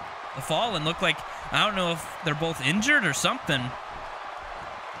 The Fallen look like, I don't know if they're both injured or something,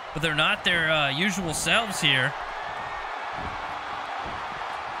 but they're not their usual selves here.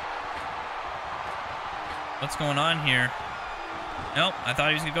 What's going on here? Nope, I thought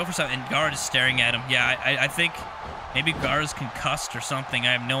he was going to go for something. And Gara is staring at him. Yeah, I think maybe Gara's concussed or something.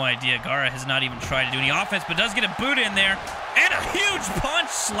 I have no idea. Gara has not even tried to do any offense, but does get a boot in there. And a huge punch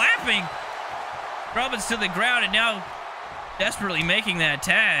slapping Grubbins to the ground, and now desperately making that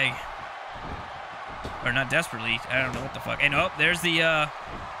tag. Or not desperately. I don't know what the fuck. And oh, there's the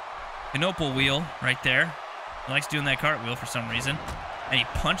Knoepel wheel right there. He likes doing that cartwheel for some reason. And he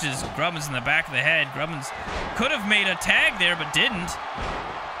punches Grubbins in the back of the head. Grubbins could have made a tag there, but didn't.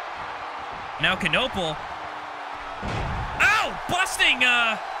 Now Knoepel. Oh!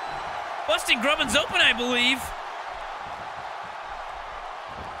 Busting Grubbins open, I believe.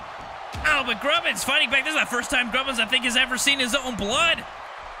 Oh, but Grubbins fighting back. This is the first time Grubbins, I think, has ever seen his own blood.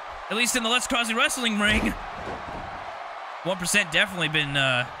 At least in the Let's Crossy Wrestling ring. 1% definitely been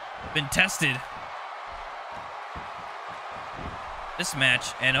tested. This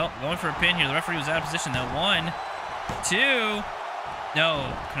match. And oh, going for a pin here. The referee was out of position though. 1, 2.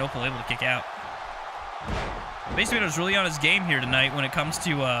 No, Knoepel able to kick out. Space Tomato's really on his game here tonight when it comes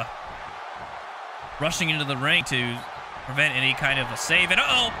to rushing into the ring to prevent any kind of a save. And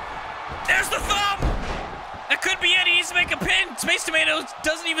uh-oh! There's the thumb! That could be it. He needs to make a pin. Space Tomato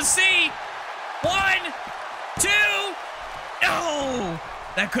doesn't even see. 1, 2. No!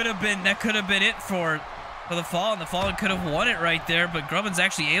 That could have been it for the Fallen. The Fallen could have won it right there, but Grubbin's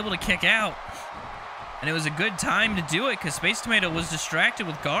actually able to kick out. And it was a good time to do it because Space Tomato was distracted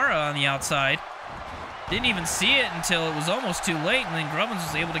with Gara on the outside. Didn't even see it until it was almost too late, and then Grubbins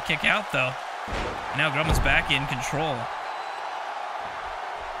was able to kick out though. And now Grubbin's back in control.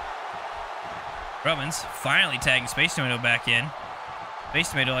 Grubbins finally tagging Space Tomato back in. Space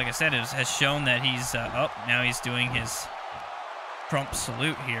Tomato, like I said, has shown that he's up. Now he's doing his Trump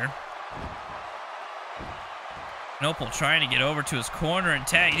salute here. Knoepel trying to get over to his corner and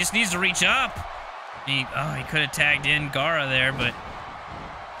tag. He just needs to reach up. He could have tagged in Gara there, but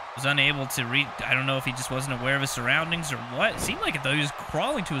was unable to reach. I don't know if he just wasn't aware of his surroundings or what. It seemed like it though. He was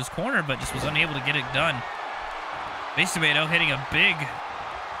crawling to his corner, but just was unable to get it done. Space Tomato hitting a big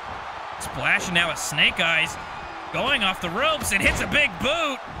splashing now with Snake Eyes, going off the ropes and hits a big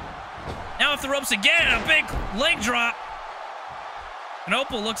boot. Now off the ropes again, a big leg drop.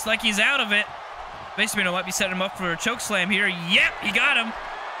 Knoepel looks like he's out of it. Space Tomato might be setting him up for a choke slam here. Yep, he got him.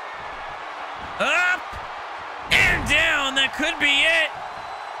 Up and down. That could be it.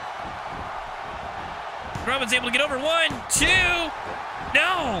 Grubbin's able to get over. 1, 2.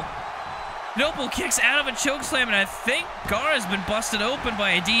 No. Knoepel kicks out of a choke slam, and I think Gara's been busted open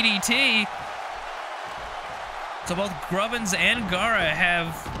by a DDT. So both Grubbins and Gara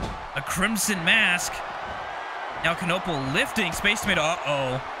have a crimson mask. Now Knoepel lifting Space Tomato.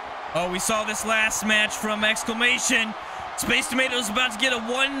 Uh-oh. Oh, we saw this last match from Exclamation. Space Tomato's about to get a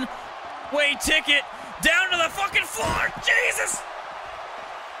one-way ticket down to the fucking floor. Jesus!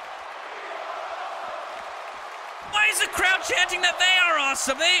 Why is the crowd chanting that they are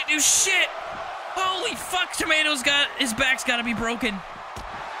awesome? They ain't do shit. Holy fuck, Tomato's got, his back's gotta be broken.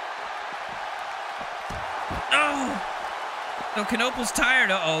 Oh! So Knoepel's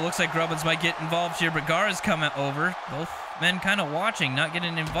tired. Uh-oh, looks like Grubbins might get involved here, but Gara's coming over. Both men kind of watching, not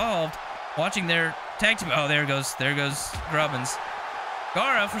getting involved. Watching their tag team. Oh, there goes Grubbins.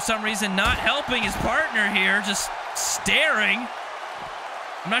 Gara, for some reason, not helping his partner here, just staring.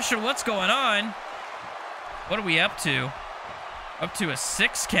 I'm not sure what's going on. What are we up to? Up to a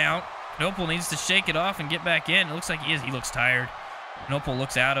 6 count. Knoepel needs to shake it off and get back in. It looks like he is. He looks tired. Knoepel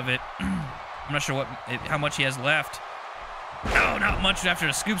looks out of it. I'm not sure how much he has left. No, not much after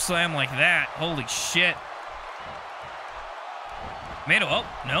a scoop slam like that. Holy shit. Tomato, oh,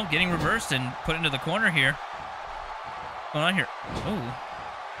 no, getting reversed and put into the corner here. What's going on here? Oh,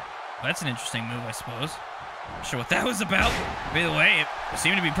 that's an interesting move, I suppose. Not sure what that was about. By the way, it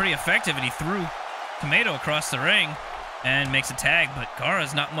seemed to be pretty effective, and he threw Tomato across the ring and makes a tag, but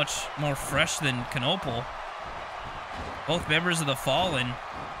Gara's not much more fresh than Knoepel. Both members of the Fallen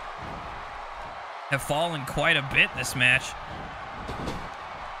have fallen quite a bit this match.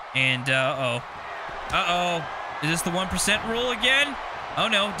 And, uh-oh. Is this the 1% rule again? Oh,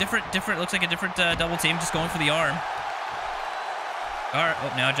 no. Different. Looks like a different double team just going for the arm. Gara,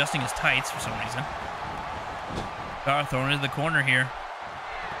 oh, now adjusting his tights for some reason. Gara thrown into the corner here.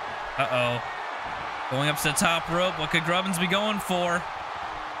 Uh-oh. Going up to the top rope. What could Grubbins be going for?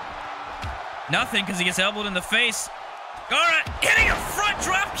 Nothing, because he gets elbowed in the face. Gara hitting a front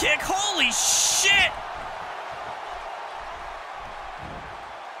drop kick. Holy shit!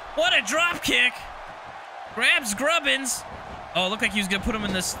 What a drop kick. Grabs Grubbins. Oh, it looked like he was going to put him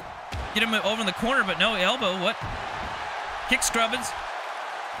in this, get him over in the corner, but no, elbow. What? Kicks Grubbins.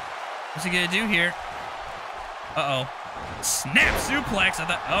 What's he going to do here? Uh-oh. Snap suplex. I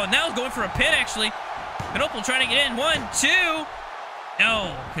thought, oh, now going for a pin, actually. Knoepel trying to get in. 1, 2.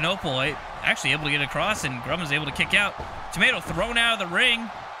 No, Knoepel actually able to get across, and Grubman's able to kick out. Tomato thrown out of the ring.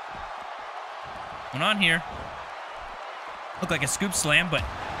 What's on here? Looked like a scoop slam, but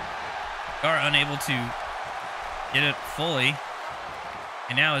Gara unable to get it fully.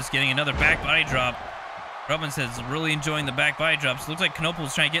 And now is getting another back body drop. Grubman says really enjoying the back body drops. Looks like Knoepel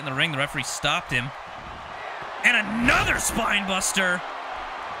was trying to get in the ring. The referee stopped him. And another spine buster.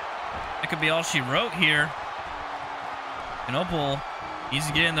 That could be all she wrote here. Knoepel needs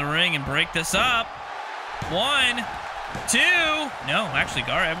to get in the ring and break this up. 1, 2. No, actually,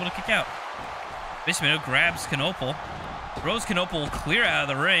 Gara able to kick out. Tomato grabs Knoepel. Throws Knoepel clear out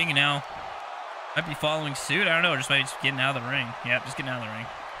of the ring. And now might be following suit. I don't know. Just maybe just getting out of the ring. Yeah, just getting out of the ring.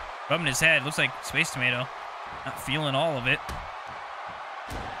 Rubbing his head. Looks like Space Tomato. Not feeling all of it.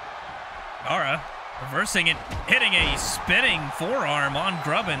 Gara reversing it. Hitting a spinning forearm on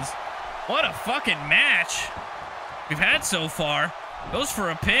Grubbins. What a fucking match we've had so far. Goes for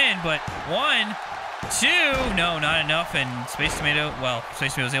a pin, but 1, 2. No, not enough. And Space Tomato, well,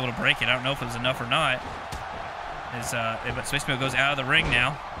 Space Tomato was able to break it. I don't know if it was enough or not. But Space Tomato goes out of the ring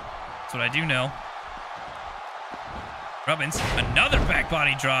now. That's what I do know. Grubbins, another back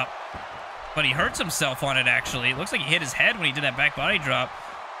body drop. But he hurts himself on it, actually. It looks like he hit his head when he did that back body drop.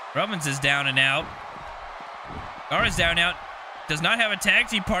 Grubbins is down and out. Gara's down and out. Does not have a tag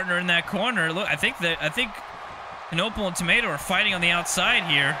team partner in that corner. Look, I think Knoepel and Tomato are fighting on the outside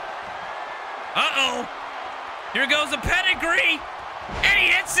here. Uh-oh. Here goes the pedigree. And he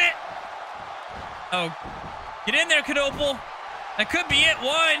hits it. Oh, get in there, Knoepel. That could be it.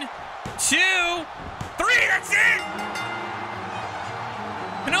 1, 2, 3. That's it.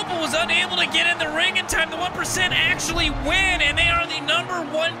 Knoepel was unable to get in the ring in time. The 1% actually win, and they are the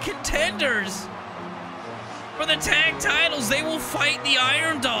 #1 contenders for the tag titles. They will fight the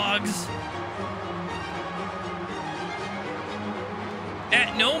Iron Dogs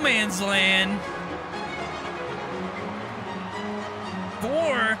at No Man's Land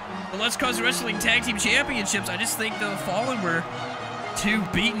for the Let's Cause Wrestling Tag Team Championships. I just think the Fallen were too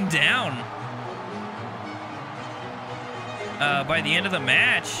beaten down by the end of the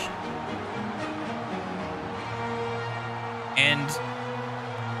match. And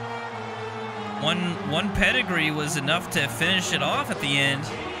one pedigree was enough to finish it off at the end.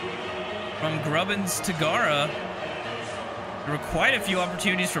 From Grubbins to Gara, there were quite a few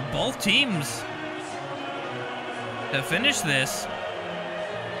opportunities for both teams to finish this.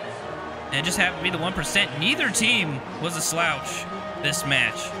 And it just happened to be the 1%. Neither team was a slouch this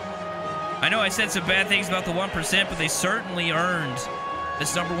match. I know I said some bad things about the 1%, but they certainly earned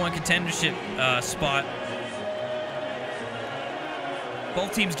this #1 contendership spot.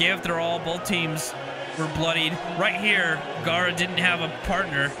 Both teams gave it their all. Both teams were bloodied. Right here, Gara didn't have a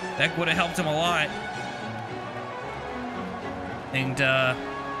partner. That would have helped him a lot. And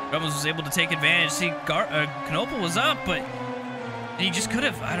Grubbins was able to take advantage. See, Knoepel was up, but he just could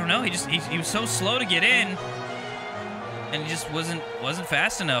have, I don't know, he was so slow to get in. And he just wasn't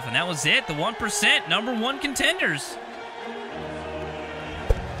fast enough, and that was it. The 1%, #1 contenders.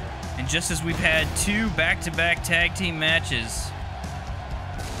 And just as we've had 2 back-to-back tag team matches,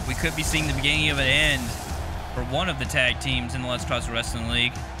 we could be seeing the beginning of an end for one of the tag teams in the Let's Cause Wrestling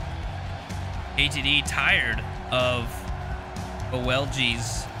League. KTD tired of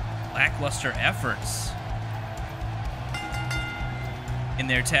OLG's lackluster efforts in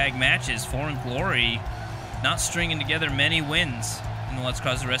their tag matches. Foreign Glory not stringing together many wins in the Let's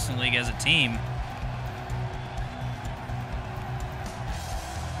Cause Wrestling League as a team.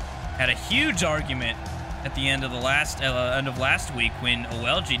 Had a huge argument at the end of last week when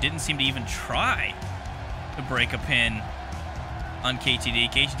OLG didn't seem to even try to break a pin on KTD.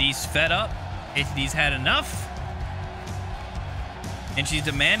 KTD's fed up. KTD's had enough, and she's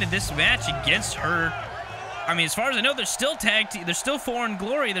demanded this match against her. I mean, as far as I know, they're still they're still Foreign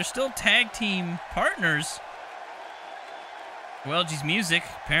Glory. They're still tag team partners. OLG's music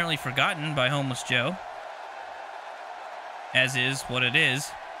apparently forgotten by Homeless Joe, as is what it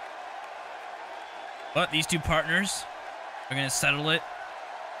is. But these 2 partners are going to settle it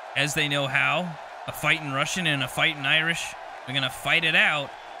as they know how. A fight in Russian and a fight in Irish. They're going to fight it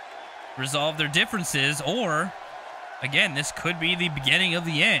out, resolve their differences, or, again, this could be the beginning of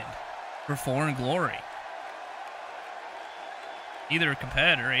the end for Foreign Glory. Either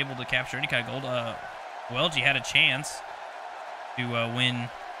competitor able to capture any kind of gold. OLG had a chance to win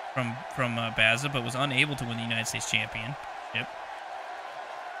from Baza, but was unable to win the United States Championship.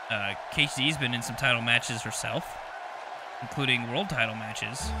 KTD's been in some title matches herself, including world title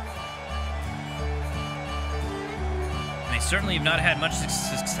matches. And they certainly have not had much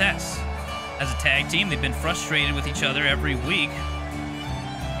success. As a tag team, they've been frustrated with each other every week.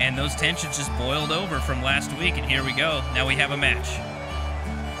 And those tensions just boiled over from last week, and here we go. Now we have a match.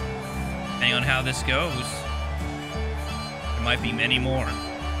 Depending on how this goes, there might be many more.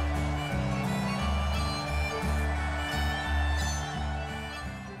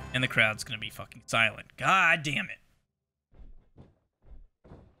 And the crowd's gonna be fucking silent. God damn it.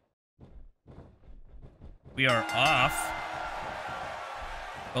 We are off.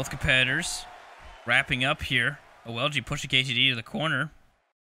 Both competitors wrapping up here. OLG pushing KTD to the corner.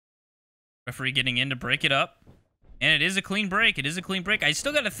 Referee getting in to break it up. And it is a clean break. It is a clean break. I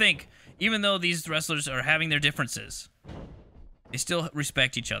still got to think, even though these wrestlers are having their differences, they still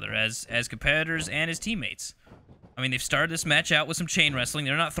respect each other as competitors and as teammates. I mean, they've started this match out with some chain wrestling.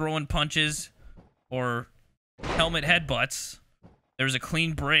 They're not throwing punches or helmet headbutts. There's a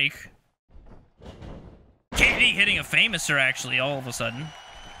clean break. KD hitting a famouser, actually, all of a sudden.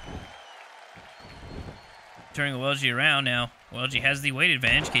 Turning OLG around now. OLG has the weight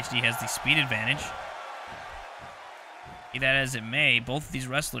advantage. KTD has the speed advantage. Be that as it may, both of these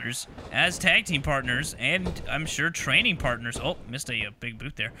wrestlers, as tag team partners, and I'm sure training partners, oh, missed a big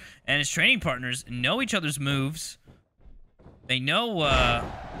boot there, and as training partners, know each other's moves. They know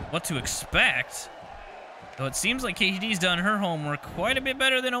what to expect. Though it seems like KTD's done her homework quite a bit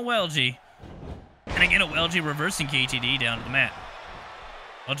better than OLG. And again, OLG reversing KTD down to the mat.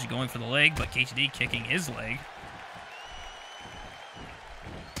 OLG going for the leg, but KTD kicking his leg.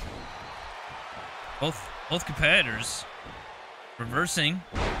 Both competitors reversing,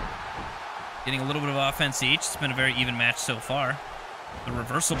 getting a little bit of offense each. It's been a very even match so far. The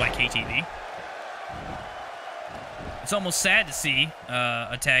reversal by KTD. It's almost sad to see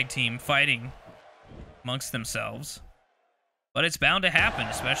a tag team fighting amongst themselves, but it's bound to happen.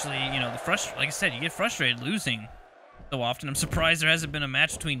 Especially, you know, like I said, you get frustrated losing so often. I'm surprised there hasn't been a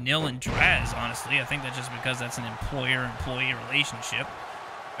match between Nil and Draz. Honestly, I think that's just because that's an employer-employee relationship.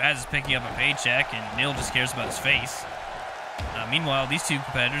 Khad is picking up a paycheck, and Nil just cares about his face. Meanwhile, these two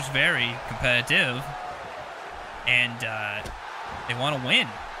competitors very competitive, and they want to win.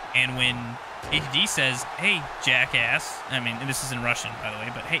 And when KTD says, "Hey, jackass," I mean, this is in Russian, by the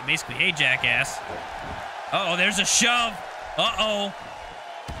way, but hey, basically, "Hey, jackass." Uh-oh, there's a shove. Uh-oh.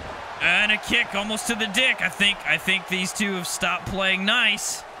 And a kick almost to the dick. I think these two have stopped playing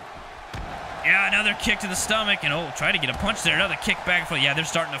nice. Yeah, another kick to the stomach, and oh, try to get a punch there. Another kick back. Yeah, they're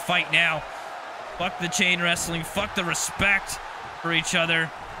starting to fight now. Fuck the chain wrestling. Fuck the respect for each other.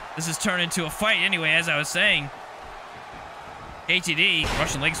 This has turned into a fight. Anyway, as I was saying, KTD,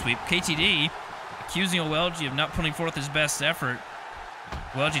 Russian leg sweep. KTD accusing OLG of not putting forth his best effort.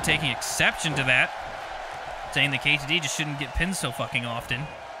 OLG taking exception to that, saying that KTD just shouldn't get pinned so fucking often.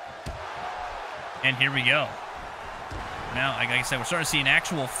 And here we go. Now, like I said, we're starting to see an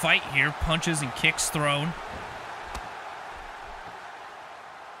actual fight here. Punches and kicks thrown.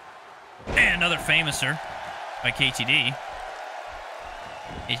 And another famouser by KTD.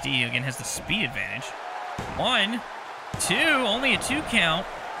 KTD, again, has the speed advantage. 1, 2, only a 2 count.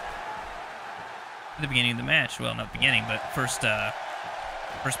 At the beginning of the match. Well, not the beginning, but first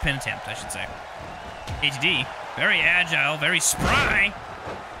pin attempt, I should say. KTD, very agile, very spry.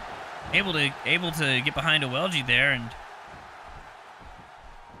 Able to get behind OLG there and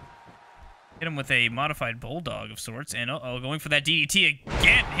hit him with a modified bulldog of sorts, and going for that DDT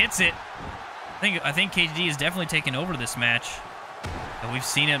again, hits it. I think KTD has definitely taken over this match. And we've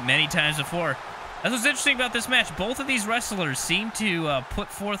seen it many times before. That's what's interesting about this match. Both of these wrestlers seem to put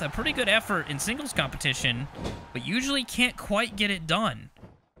forth a pretty good effort in singles competition, but usually can't quite get it done.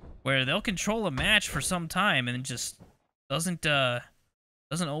 Where they'll control a match for some time and it just doesn't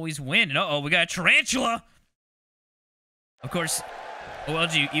always win. And uh-oh, we got a tarantula. Of course,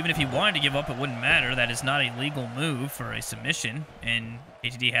 OLG, even if he wanted to give up, it wouldn't matter. That is not a legal move for a submission, and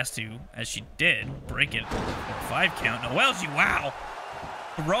KTD has to, as she did, break it for a 5 count. And OLG, wow!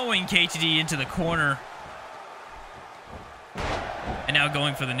 Throwing KTD into the corner. And now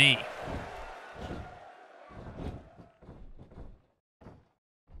going for the knee.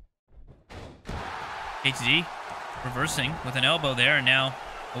 KTD reversing with an elbow there, and now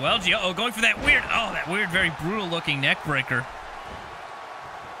OLG, going for that weird, very brutal-looking neck breaker.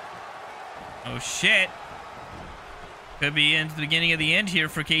 Oh, shit. Could be into the beginning of the end here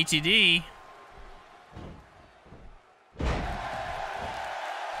for KTD.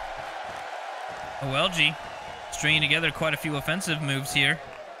 OLG stringing together quite a few offensive moves here.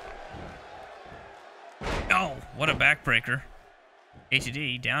 Oh, what a backbreaker.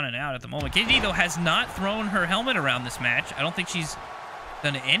 KTD down and out at the moment. KTD, though, has not thrown her helmet around this match. I don't think she's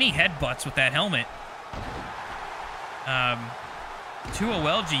done any headbutts with that helmet. to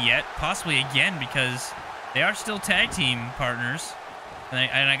OLG yet, possibly again, because they are still tag team partners.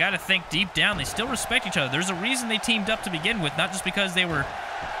 And I gotta think deep down, they still respect each other. There's a reason they teamed up to begin with, not just because they were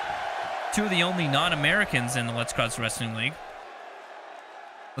two of the only non-Americans in the Let's Cross Wrestling League.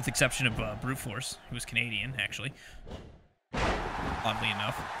 With the exception of Brute Force, who was Canadian, actually. Oddly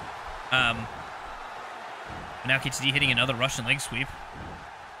enough. But now KTD hitting another Russian leg sweep.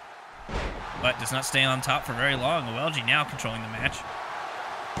 But does not stay on top for very long. OLG now controlling the match.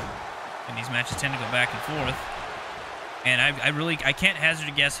 And these matches tend to go back and forth. And I can't hazard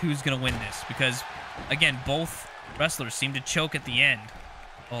a guess who's going to win this. Because, again, both wrestlers seem to choke at the end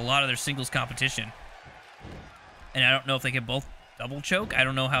of a lot of their singles competition. And I don't know if they can both double choke. I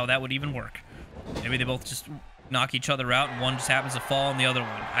don't know how that would even work. Maybe they both just knock each other out and one just happens to fall on the other one.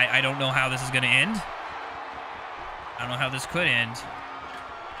 I don't know how this is going to end. I don't know how this could end.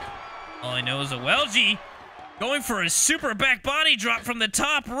 All I know is OLG going for a super back body drop from the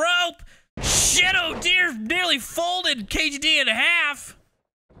top rope. Shit, oh dear, nearly folded KTD in half.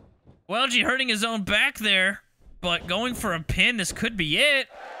 OLG hurting his own back there, but going for a pin. This could be it.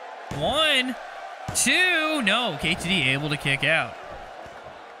 1, 2, no, KTD able to kick out.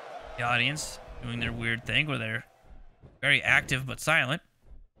 The audience doing their weird thing where they're very active but silent.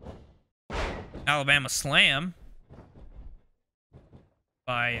 Alabama Slam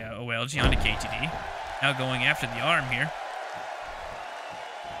by OLG onto KTD. Now going after the arm here.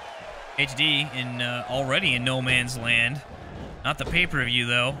 KTD in already in no man's land. Not the pay-per-view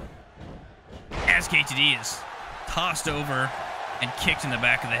though. As KTD is tossed over and kicked in the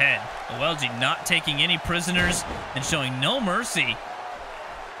back of the head. OLG not taking any prisoners and showing no mercy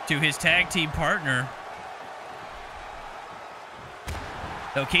to his tag team partner.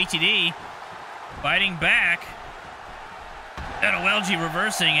 Though KTD fighting back. And OLG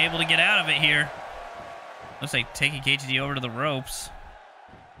reversing, able to get out of it here. Looks like taking KTD over to the ropes.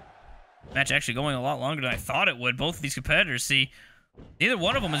 Match actually going a lot longer than I thought it would. Both of these competitors, see, neither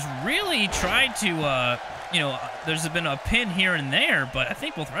one of them has really tried to, you know, there's been a pin here and there, but I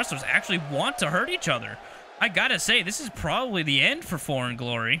think both wrestlers actually want to hurt each other. I gotta say, this is probably the end for Foreign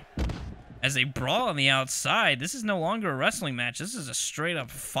Glory. As they brawl on the outside, this is no longer a wrestling match. This is a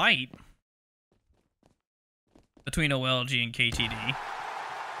straight-up fight between OLG and KTD.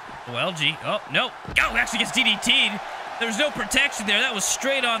 OLG, oh, no. Oh, actually gets DDT'd. There's no protection there. That was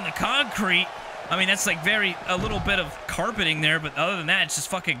straight on the concrete. I mean, that's like a little bit of carpeting there, but other than that, it's just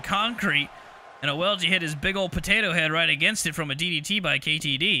fucking concrete. And OLG hit his big old potato head right against it from a DDT by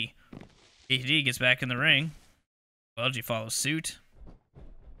KTD. KTD gets back in the ring. OLG follows suit.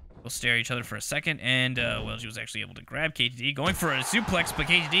 We'll stare at each other for a second, and OLG was actually able to grab KTD, going for a suplex, but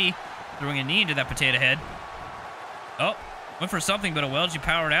KTD throwing a knee into that potato head. Oh, went for something, but OLG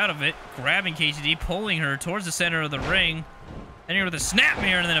powered out of it, grabbing KTD, pulling her towards the center of the ring, hitting her with a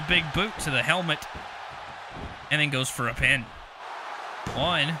snapmare, and then a big boot to the helmet, and then goes for a pin.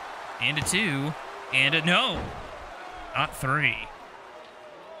 1, and a 2, and a no, not 3.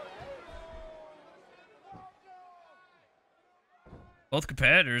 Both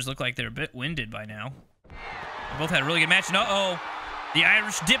competitors look like they're a bit winded by now. They both had a really good match, and uh-oh, the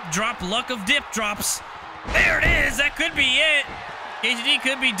Irish dip drop, luck of dip drops. There it is, that could be it. KTD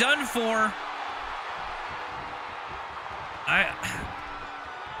could be done for.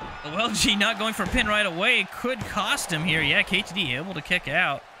 OLG not going for a pin right away could cost him here. Yeah, KTD able to kick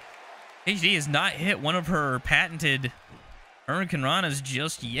out. KTD has not hit one of her patented Hurricanranas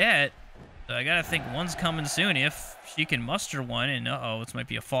just yet. So I gotta think one's coming soon if she can muster one. And uh-oh, this might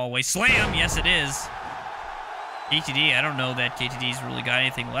be a fallaway slam. Yes, it is. KTD, I don't know that KTD's really got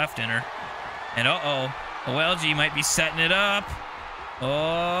anything left in her. And uh-oh, OLG might be setting it up. Oh,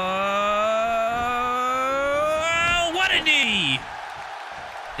 what a knee!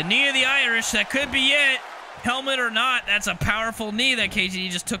 The knee of the Irish, that could be it. Helmet or not, that's a powerful knee that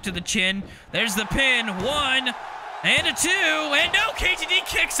KTD just took to the chin. There's the pin, 1, and a 2, and no, KTD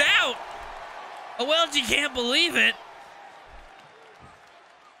kicks out. OLG can't believe it.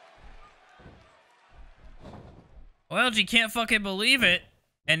 OLG can't fucking believe it.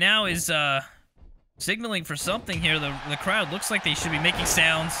 And now is signaling for something here. The crowd looks like they should be making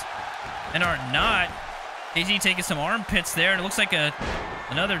sounds and are not. KTD taking some armpits there, and it looks like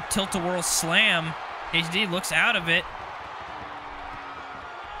another tilt-a-whirl slam. KTD looks out of it.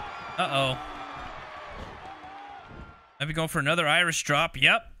 Uh-oh. Might be going for another Irish drop.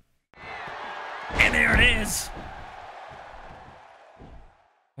 Yep. And there it is.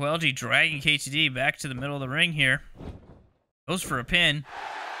 OLG dragging KTD back to the middle of the ring here. Goes for a pin.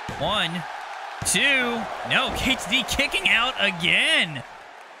 1, 2. No, KTD kicking out again.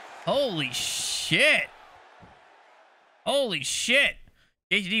 Holy shit. Holy shit.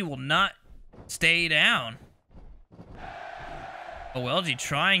 KTD will not stay down. OLG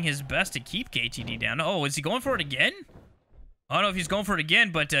trying his best to keep KTD down. Oh, is he going for it again? I don't know if he's going for it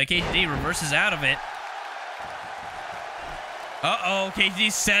again, but KTD reverses out of it. Uh-oh,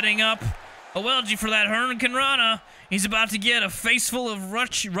 KTD's setting up OLG for that Hurricane Rana. He's about to get a face full of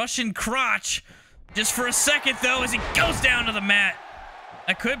Russian crotch. Just for a second, though, as he goes down to the mat.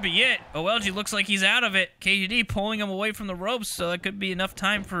 That could be it. OLG looks like he's out of it. KTD pulling him away from the ropes, so that could be enough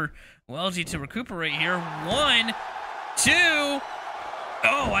time for OLG to recuperate here. 1, 2.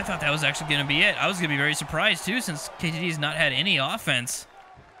 Oh, I thought that was actually going to be it. I was going to be very surprised, too, since KTD's not had any offense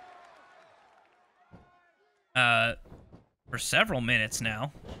for several minutes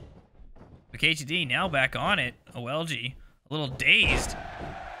now. But KTD now back on it. OLG a little dazed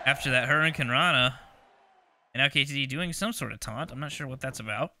after that Hurricane Rana. And now KTD doing some sort of taunt. I'm not sure what that's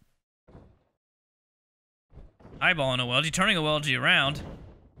about. Eyeballing OLG, turning OLG around.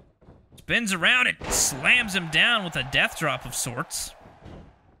 Spins around and slams him down with a death drop of sorts.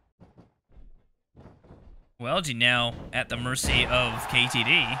 OLG now at the mercy of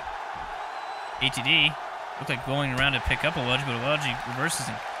KTD. KTD looked like going around to pick up OLG, but OLG reverses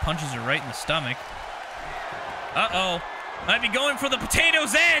and punches her right in the stomach. Uh-oh. Might be going for the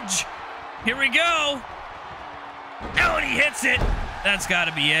potato's edge. Here we go. Oh, and he hits it. That's got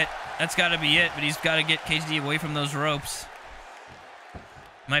to be it. That's got to be it, but he's got to get KTD away from those ropes.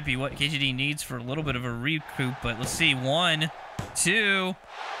 Might be what KTD needs for a little bit of a recoup, but let's see. 1, 2.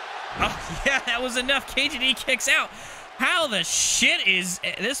 Oh, yeah, that was enough. KTD kicks out. How the shit is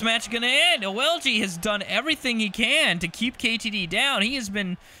this match going to end? OLG has done everything he can to keep KTD down. He has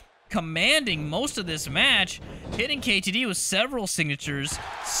been commanding most of this match, hitting KTD with several signatures,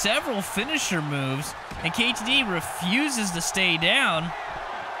 several finisher moves, and KTD refuses to stay down.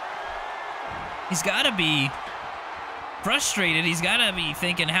 He's got to be frustrated. He's got to be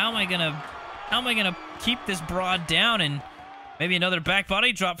thinking, how am I gonna keep this broad down? And maybe another back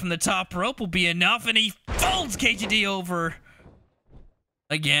body drop from the top rope will be enough, and he folds KTD over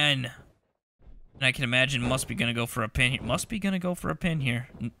again. And I can imagine must be going to go for a pin here. Must be going to go for a pin here.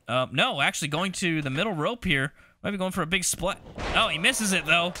 No, actually going to the middle rope here. Might be going for a big split. Oh, he misses it,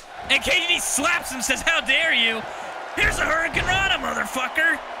 though. And KTD slaps him, says, how dare you? Here's a Hurricane Rana,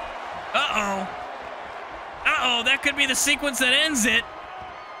 motherfucker. Uh-oh. Uh-oh, that could be the sequence that ends it.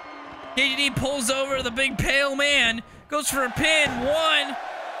 KTD pulls over the big pale man. Goes for a pin. 1,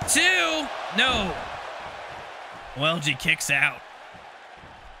 2. No. OLG kicks out.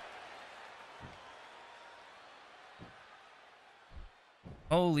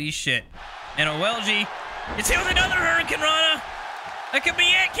 Holy shit. And OLG is hit with another Hurricane Rana. That could be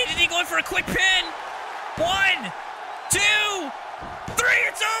it. KTD going for a quick pin. 1, 2, 3.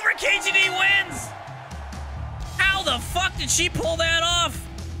 It's over. KTD wins. How the fuck did she pull that off?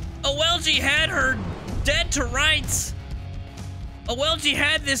 OLG had her dead to rights. OLG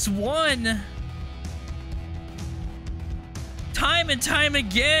had this won. Time and time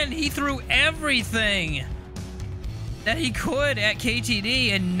again, he threw everything that he could at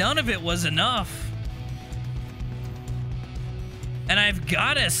KTD, and none of it was enough. And I've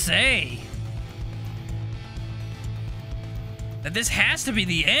gotta say that this has to be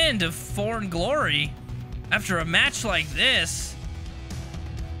the end of Foreign Glory after a match like this.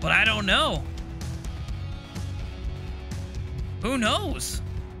 But I don't know. Who knows?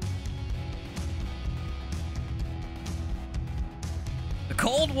 The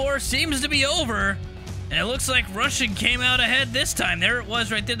Cold War seems to be over. And it looks like Russian came out ahead this time. There it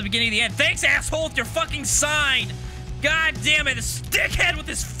was right there at the beginning of the end. Thanks, asshole, with your fucking sign. God damn it, this dickhead with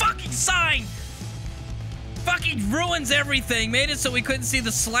his fucking sign. Fucking ruins everything. Made it so we couldn't see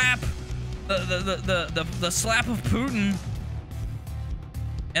the slap. The slap of Putin.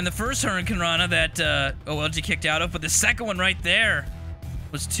 And the first Hurricane Rana that OLG kicked out of. But the second one right there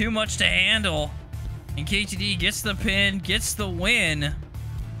was too much to handle. And KTD gets the pin, gets the win.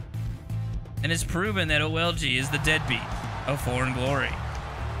 And it's proven that OLG is the deadbeat of Foreign Glory.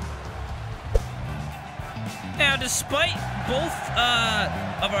 Now, despite both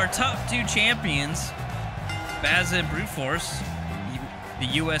of our top 2 champions, Bazza and Brute Force, the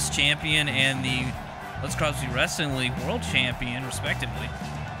U.S. champion and the Let's Cross Wrestling League World Champion, respectively,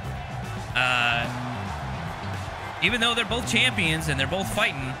 even though they're both champions and they're both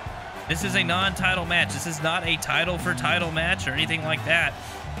fighting, this is a non-title match. This is not a title for title match or anything like that.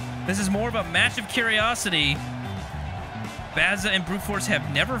 This is more of a match of curiosity. Bazza and Brute Force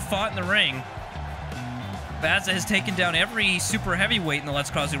have never fought in the ring. Bazza has taken down every super heavyweight in the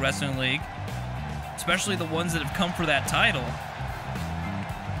Let's Cross Wrestling League, especially the ones that have come for that title.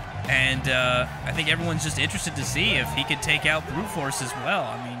 And I think everyone's just interested to see if he could take out Brute Force as well.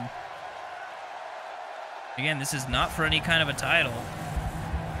 I mean, again, this is not for any kind of a title.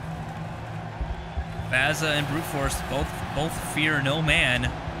 Bazza and Brute Force both fear no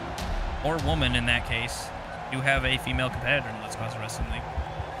man, or woman in that case, do have a female competitor in Let's Cause Wrestling League.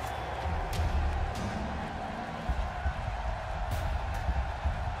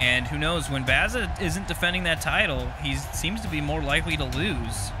 And who knows, when Bazza isn't defending that title, he seems to be more likely to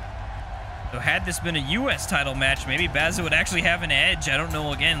lose. So had this been a U.S. title match, maybe Bazza would actually have an edge. I don't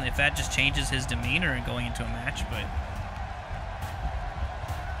know, again, if that just changes his demeanor in going into a match, but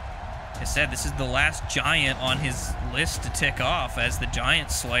like I said, this is the last giant on his list to tick off as the giant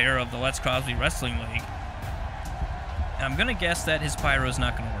slayer of the Let's Crosby Wrestling League. And I'm going to guess that his pyro's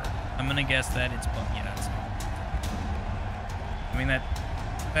not going to work. I'm going to guess that it's... Yeah, that's... I mean, that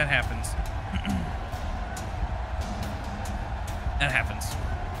happens. That happens.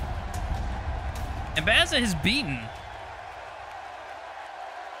 And Bazza has beaten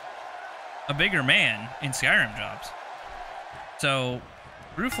a bigger man in Skyrim jobs. So,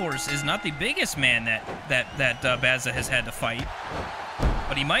 Brute Force is not the biggest man that Bazza has had to fight,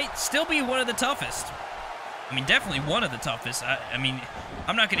 but he might still be one of the toughest. I mean, definitely one of the toughest. I mean,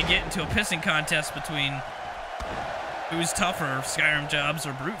 I'm not going to get into a pissing contest between who's tougher, Skyrim jobs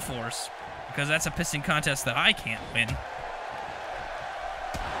or Brute Force, because that's a pissing contest that I can't win.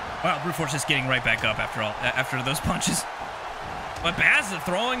 Wow, Brute Force is getting right back up after those punches. But Bazza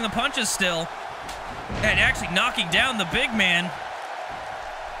throwing the punches still, and actually knocking down the big man.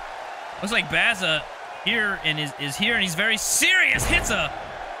 Looks like Bazza here and is here, and he's very serious. Hits a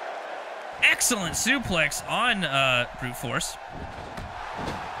excellent suplex on Brute Force.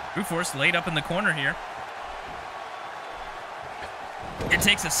 Brute Force laid up in the corner here. It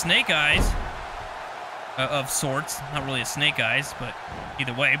takes a snake eyes of sorts. Not really a snake eyes, but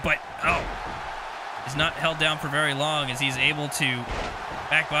either way. But, oh, is not held down for very long as he's able to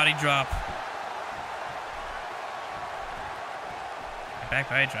back body drop. Back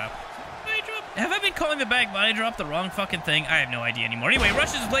body drop. Have I been calling the back body drop the wrong fucking thing? I have no idea anymore. Anyway,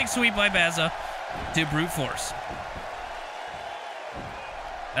 rushes leg sweep by Bazza to Brute Force.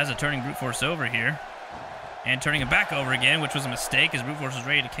 Bazza turning Brute Force over here. And turning him back over again, which was a mistake, as Brute Force was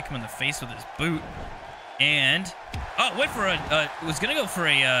ready to kick him in the face with his boot. And, oh, went for was going to go for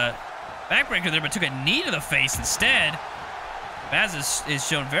a backbreaker there, but took a knee to the face instead. Bazza is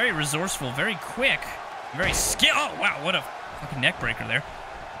shown very resourceful, very quick, very skilled. Oh, wow, what a fucking neck breaker there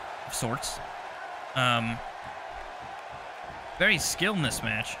of sorts. Very skilled in this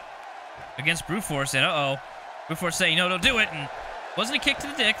match against Brute Force, and Brute Force saying, no, don't do it, and wasn't a kick to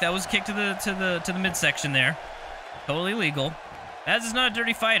the dick. That was a kick to the midsection there. Totally legal. Bazza's not a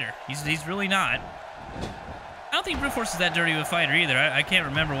dirty fighter. He's really not. I don't think Brute Force is that dirty of a fighter either. I can't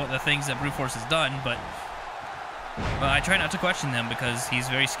remember what the things that Brute Force has done, but I try not to question them because he's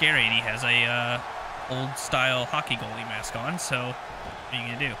very scary and he has a old-style hockey goalie mask on, so what are you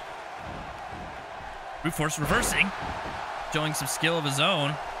going to do? Brute Force reversing, showing some skill of his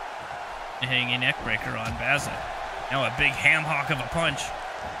own, and hitting a neck breaker on Bazza. Now a big ham hock of a punch.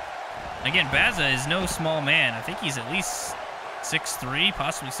 Again, Bazza is no small man. I think he's at least 6'3",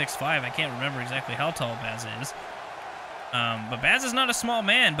 possibly 6'5". I can't remember exactly how tall Bazza is. But Bazza's not a small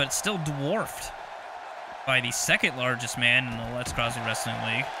man, but still dwarfed by the second largest man in the Let's Crosby Wrestling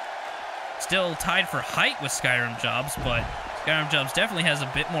League. Still tied for height with Skyrim Jobs, but Skyrim Jobs definitely has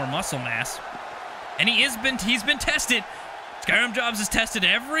a bit more muscle mass. And he's been tested. Skyrim Jobs is tested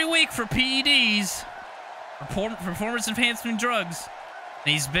every week for PEDs. Performance enhancing drugs.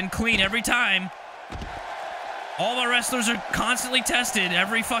 And he's been clean every time. All of our wrestlers are constantly tested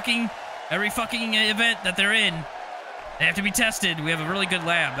every fucking event that they're in. They have to be tested. We have a really good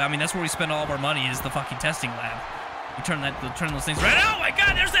lab. I mean, that's where we spend all of our money, is the fucking testing lab. We turn those things around. Oh my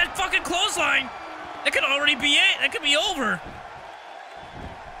god, there's that fucking clothesline. That could already be it. That could be over.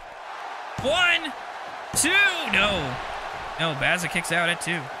 1, 2. No, Bazza kicks out at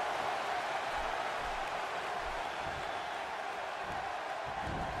 2.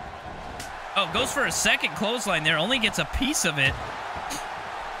 Oh, goes for a second clothesline there. Only gets a piece of it.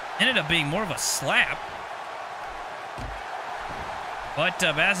 Ended up being more of a slap. But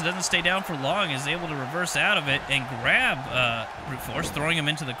Bazza doesn't stay down for long. Is able to reverse out of it and grab Brute Force, throwing him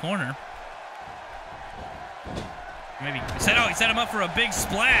into the corner. Maybe he set him up for a big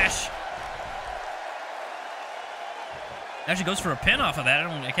splash. Actually goes for a pin off of that.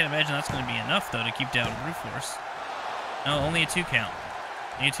 I can't imagine that's going to be enough, though, to keep down Brute Force. No, only a 2 count.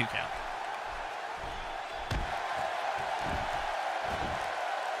 Only a 2 count.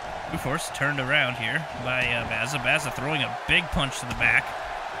 Brute Force turned around here by Bazza. Bazza throwing a big punch to the back.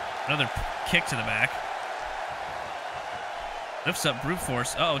 Another kick to the back. Lifts up brute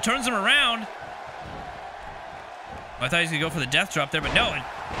force. Uh oh, turns him around. Oh, I thought he was going to go for the death drop there, but no.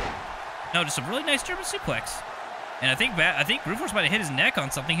 No, just a really nice German suplex. And I think brute force might have hit his neck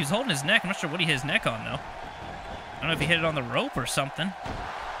on something. He was holding his neck. I'm not sure what he hit his neck on, though. I don't know if he hit it on the rope or something.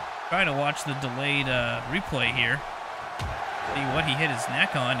 Trying to watch the delayed replay here. See what he hit his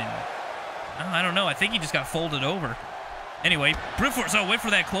neck on, and I don't know. I think he just got folded over. Anyway, brute force. Oh, wait for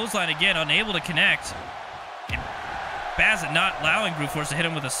that clothesline again. Unable to connect. And Bassett not allowing brute force to hit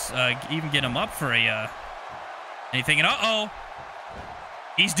him with a even get him up for a anything. And uh-oh.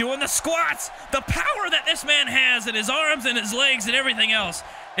 He's doing the squats. The power that this man has in his arms and his legs and everything else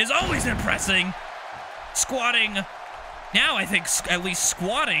is always impressing. Squatting. Now I think at least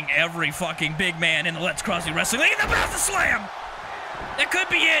squatting every fucking big man in the Let's Crosby Wrestling League. And the Baza Slam. That could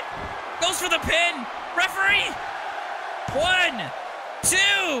be it. Goes for the pin. Referee. 1,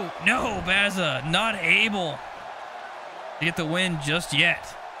 2. No, Baza not able to get the win just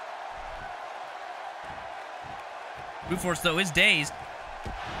yet. Brute Force, though, is dazed.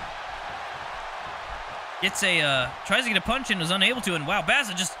 Gets a, tries to get a punch in, is unable to, and wow,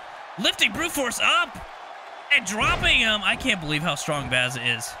 Baza just lifting Brute Force up and dropping him. I can't believe how strong Baza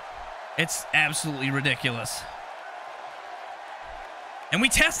is. It's absolutely ridiculous. And we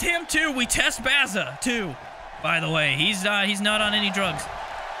test him too. We test Baza too. By the way, he's not on any drugs.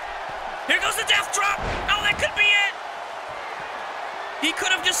 Here goes the death drop. Oh, that could be it. He could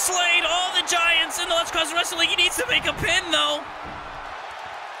have just slayed all the giants in the Let's Cross Wrestling League. He needs to make a pin though.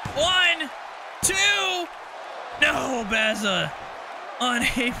 1, 2. No, Baza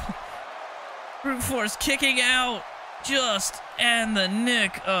unable. Brute Force kicking out just in the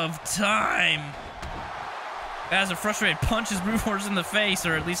nick of time. Baza frustrated punches Brute Force in the face,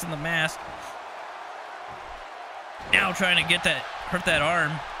 or at least in the mask. Now trying to get that, hurt that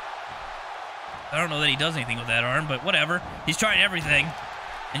arm. I don't know that he does anything with that arm, but whatever. He's trying everything.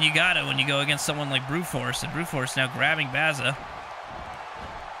 And you got it when you go against someone like Brute Force. And Brute Force now grabbing Baza.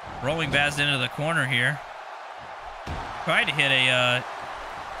 Rolling Baza into the corner here. Tried to hit a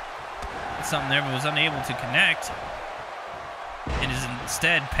something there, but was unable to connect. And is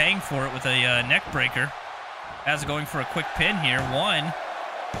instead paying for it with a neck breaker. Baza going for a quick pin here. 1,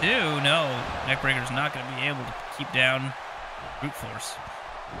 2. No, neck breaker's not going to be able to keep down Brute Force.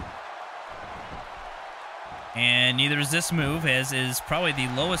 And neither is this move, as is probably the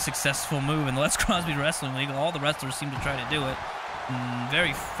lowest successful move in the Les Crosby Wrestling League. All the wrestlers seem to try to do it.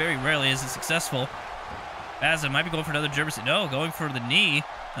 Very, very rarely is it successful. Baza might be going for another German. No, going for the knee.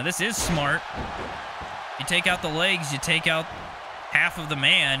 Now this is smart. You take out the legs, you take out half of the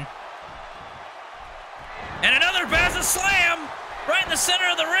man. And another Baza slam right in the center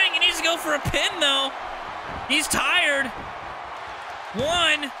of the ring. He needs to go for a pin though. He's tired.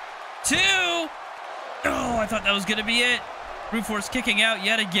 1, 2. Oh, I thought that was going to be it. Brute Force kicking out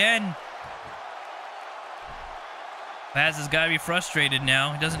yet again. Baz has got to be frustrated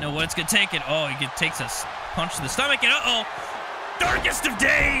now. He doesn't know what it's going to take it. Oh, he takes a punch to the stomach, and uh-oh. Darkest of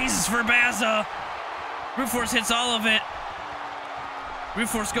days for Baza. Brute Force hits all of it. Brute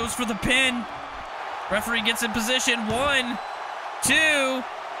Force goes for the pin. Referee gets in position. 1, 2.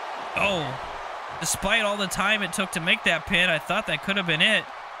 Oh, despite all the time it took to make that pin, I thought that could have been it.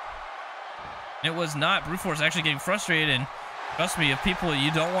 It was not. Brute Force actually getting frustrated, and trust me, if people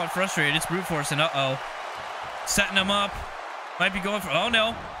you don't want frustrated, it's Brute Force, and uh-oh. Setting him up. Might be going for, oh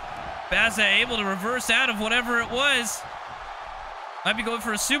no. Baza able to reverse out of whatever it was. Might be going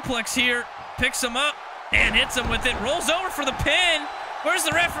for a suplex here. Picks him up and hits him with it. Rolls over for the pin. Where's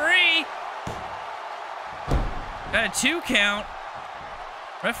the referee? Got a 2 count.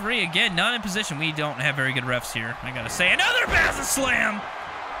 Referee again, not in position. We don't have very good refs here, I gotta say. Another Baza slam.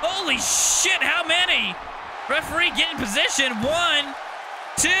 Holy shit, how many? Referee get in position. 1,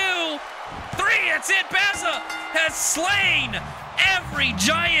 2, 3. That's it. Baza has slain every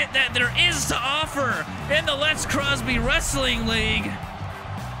giant that there is to offer in the Let's Crosby Wrestling League.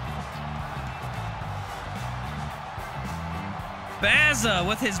 Baza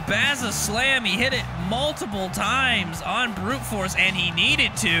with his Baza slam. He hit it multiple times on Brute Force, and he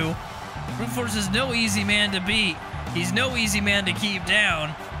needed to. Brute Force is no easy man to beat. He's no easy man to keep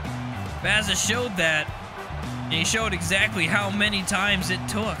down. Baza showed that, and he showed exactly how many times it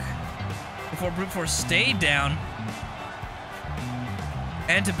took before Brute Force stayed down.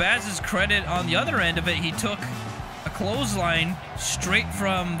 And to Baza's credit, on the other end of it, he took a clothesline straight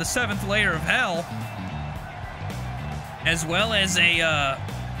from the 7th layer of hell, as well as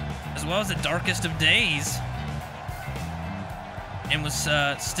the darkest of days, and was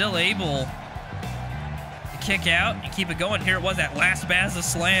still able to kick out and keep it going. Here it was, that last Bazza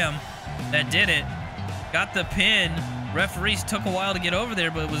slam that did it. Got the pin. Referees took a while to get over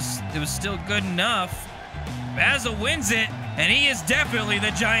there, but it was still good enough. Bazza wins it, and he is definitely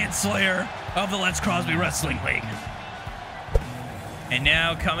the Giant Slayer of the Let's Crosby Wrestling League. And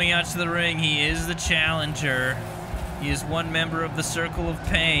now coming out to the ring, he is the challenger. He is one member of the Circle of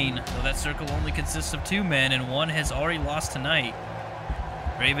Pain, though that circle only consists of 2 men, and one has already lost tonight.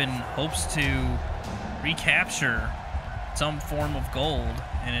 Draven hopes to recapture some form of gold,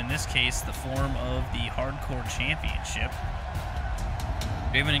 and in this case, the form of the Hardcore Championship.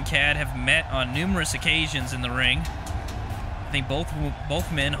 Draven and Khad have met on numerous occasions in the ring. I think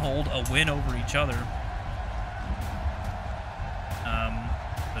both men hold a win over each other.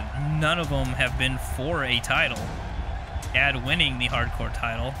 But none of them have been for a title. Khad winning the Hardcore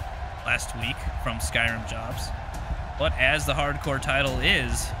title last week from Skyrim Jobs. But as the Hardcore title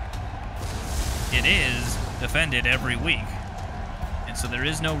is, it is defended every week. And so there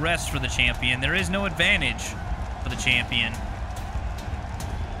is no rest for the champion. There is no advantage for the champion,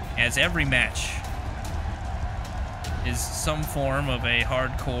 as every match is some form of a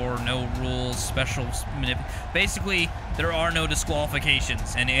hardcore, no rules, special basically, there are no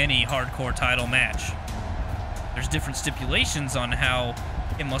disqualifications in any hardcore title match. There's different stipulations on how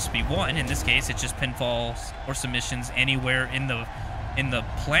it must be won. In this case, it's just pinfalls or submissions anywhere in the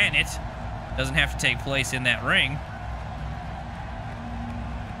planet. Doesn't have to take place in that ring.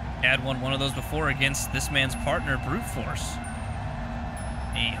 Khad won one of those before against this man's partner, Brute Force.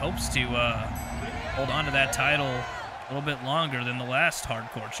 He hopes to hold on to that title a little bit longer than the last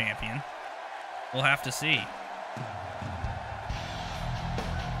Hardcore champion. We'll have to see.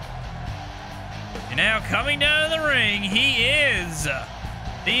 And now coming down to the ring, he is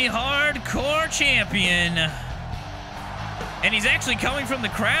the Hardcore champion. And he's actually coming from the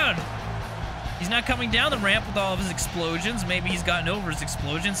crowd. He's not coming down the ramp with all of his explosions. Maybe he's gotten over his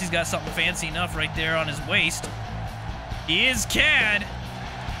explosions. He's got something fancy enough right there on his waist. He is Khad,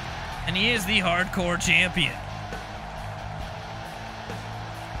 and he is the Hardcore champion.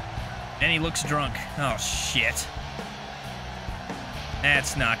 And he looks drunk. Oh, shit.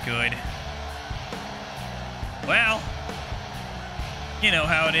 That's not good. Well, you know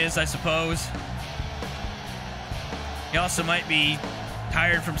how it is, I suppose. He also might be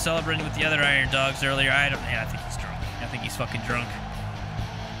tired from celebrating with the other Iron Dogs earlier. I think he's drunk. I think he's fucking drunk.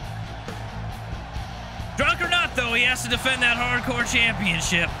 Drunk or not, though, he has to defend that Hardcore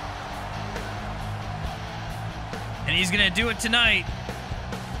championship. And he's gonna do it tonight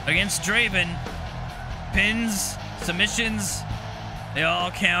against Draven. Pins, submissions, they all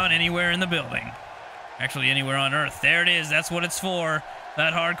count anywhere in the building. Actually, anywhere on Earth. There it is. That's what it's for.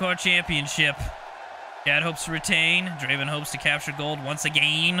 That Hardcore championship. Khad hopes to retain. Draven hopes to capture gold once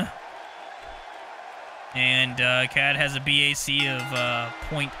again. And Khad has a BAC of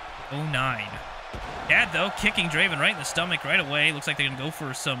 0.09. Khad, though, kicking Draven right in the stomach right away. Looks like they're going to go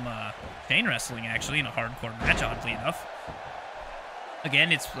for some chain wrestling, actually, in a hardcore match, oddly enough.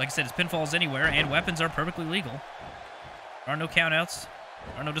 Again, it's like I said, it's pinfalls anywhere, and weapons are perfectly legal. There are no countouts.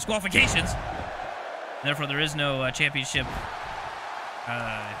 There are no disqualifications. Therefore, there is no championship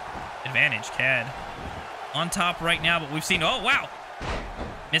advantage. Khad on top right now, but we've seen... Oh, wow!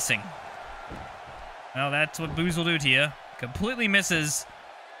 Missing. Well, that's what booze will do to you. Completely misses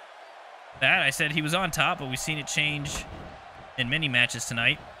that. I said he was on top, but we've seen it change in many matches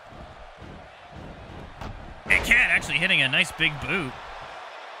tonight. And Khad actually hitting a nice big boot,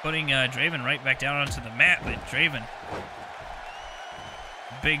 putting Draven right back down onto the mat, but Draven...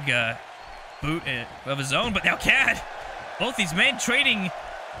 Big boot of his own, but now Khad, both these men trading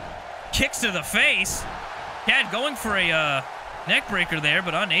kicks to the face. Khad going for a neck breaker there,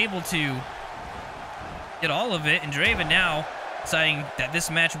 but unable to get all of it, and Draven now deciding that this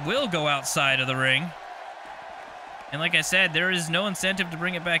match will go outside of the ring. And like I said, there is no incentive to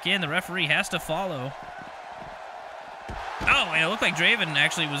bring it back in. The referee has to follow. Oh, and it looked like Draven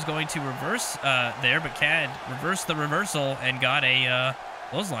actually was going to reverse there, but Khad reversed the reversal and got a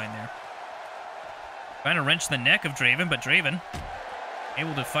clothesline there. Trying to wrench the neck of Draven, but Draven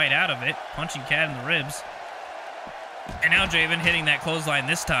able to fight out of it, punching Khad in the ribs. And now Draven hitting that clothesline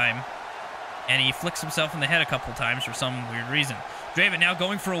this time, and he flicks himself in the head a couple times for some weird reason. Draven now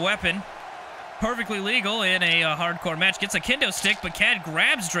going for a weapon, perfectly legal in a hardcore match. Gets a kendo stick, but Khad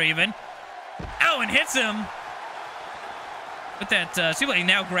grabs Draven. Oh, and hits him with that super. He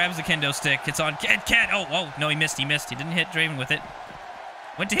now grabs the kendo stick. It's on Khad. Oh, no, he missed. He didn't hit Draven with it.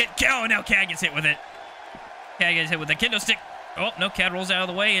 Went to hit Khad, and now Khad gets hit with it. Khad gets hit with the kendo stick. Oh, no, Khad rolls out of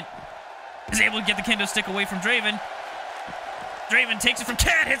the way and is able to get the kendo stick away from Draven. Draven takes it from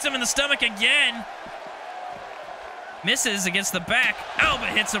Khad, hits him in the stomach again. Misses against the back. Oh, but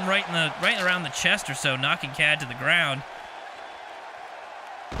hits him right around the chest or so, knocking Khad to the ground.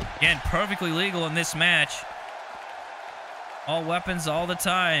 Again, perfectly legal in this match. All weapons all the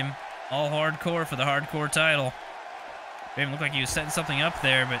time. All hardcore for the hardcore title. Draven looked like he was setting something up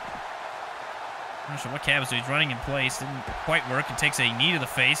there, but I'm not sure what Khad was doing. He's running in place. Didn't quite work. And takes a knee to the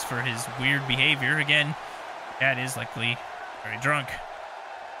face for his weird behavior. Again, Khad is likely very drunk.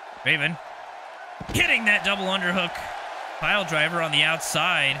 Draven hitting that double underhook pile driver on the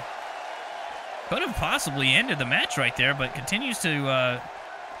outside. Could have possibly ended the match right there, but continues to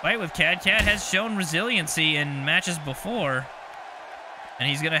fight with Khad. Khad has shown resiliency in matches before, and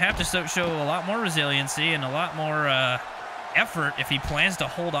he's going to have to show a lot more resiliency and a lot more effort if he plans to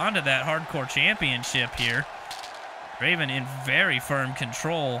hold on to that hardcore championship here. Draven in very firm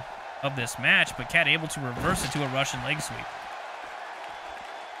control of this match, but Khad able to reverse it to a Russian leg sweep.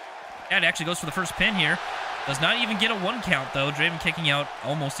 Khad actually goes for the first pin here. Does not even get a 1 count, though. Draven kicking out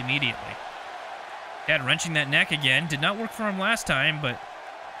almost immediately. Khad wrenching that neck again. Did not work for him last time, but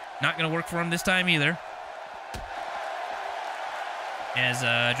not going to work for him this time either. As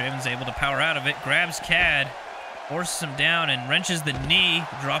Draven's able to power out of it. Grabs Khad. Forces him down and wrenches the knee,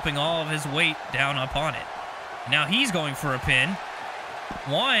 dropping all of his weight down upon it. Now he's going for a pin.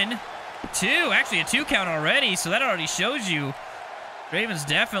 1, 2. Actually a 2 count already, so that already shows you Draven's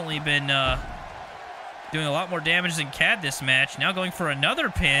definitely been doing a lot more damage than Khad this match. Now going for another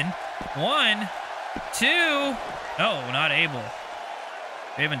pin. 1, 2. No, not able.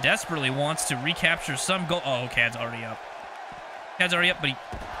 Draven desperately wants to recapture some goal. Oh, Khad's already up. Khad's already up, but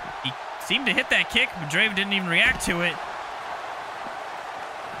he seemed to hit that kick, but Draven didn't even react to it.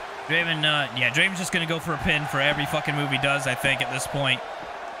 Draven, Draven's just going to go for a pin for every fucking move he does, I think, at this point.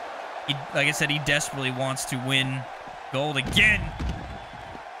 Like I said, he desperately wants to win gold again.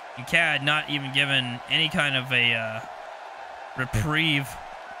 And Khad not even given any kind of a reprieve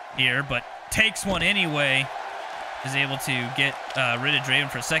here, but takes one anyway. Is able to get rid of Draven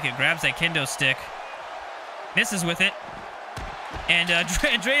for a second. Grabs that kendo stick. Misses with it. And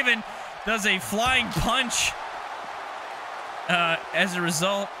Draven does a flying punch as a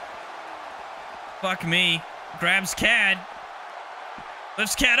result. Fuck me. Grabs Khad.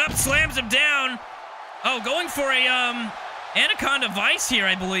 Lifts Khad up, slams him down. Oh, going for a Anaconda Vice here,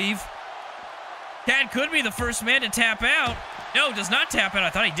 I believe. Khad could be the first man to tap out. No, does not tap out. I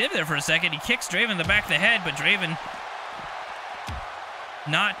thought he did there for a second. He kicks Draven in the back of the head, but Draven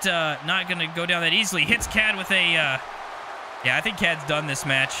not going to go down that easily. Hits Khad with a... yeah, I think Khad's done this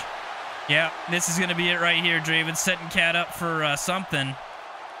match. Yeah, this is going to be it right here. Draven setting Khad up for something.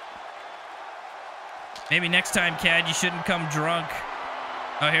 Maybe next time, Khad, you shouldn't come drunk.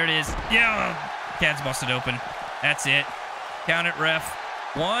 Oh, here it is. Yeah, Khad's busted open. That's it. Count it, ref.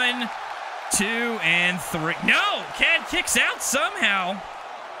 1, 2, and 3. No! Khad kicks out somehow.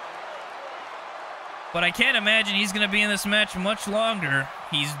 But I can't imagine he's going to be in this match much longer.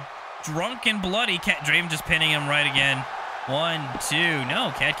 He's drunk and bloody. Draven just pinning him right again. 1, 2.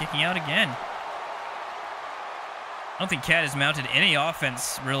 No, Khad kicking out again. I don't think Khad has mounted any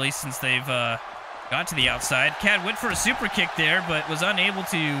offense, really, since they've got to the outside. Khad went for a super kick there, but was unable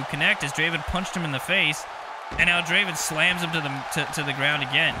to connect as Draven punched him in the face. And now Draven slams him to the ground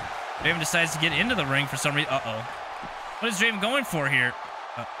again. Draven decides to get into the ring for some reason. Uh-oh. What is Draven going for here?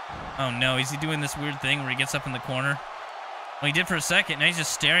 Oh, no. Is he doing this weird thing where he gets up in the corner? Well, he did for a second. Now he's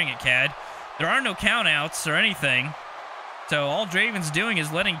just staring at Khad. There are no countouts or anything. So all Draven's doing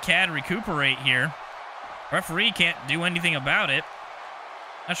is letting Khad recuperate here. Referee can't do anything about it.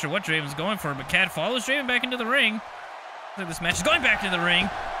 Not sure what Draven's going for, but Khad follows Draven back into the ring. Looks like this match is going back to the ring.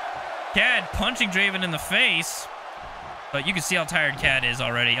 Khad punching Draven in the face. But you can see how tired Khad is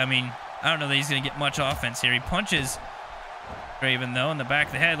already. I mean, I don't know that he's going to get much offense here. He punches Draven, though, in the back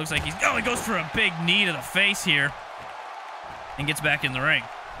of the head. Looks like he's... Oh, he goes for a big knee to the face here. And gets back in the ring.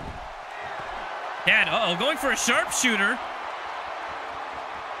 Khad, going for a sharpshooter.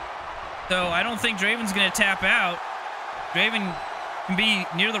 So I don't think Draven's going to tap out. Draven can be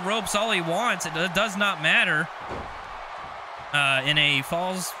near the ropes all he wants. It does not matter. In a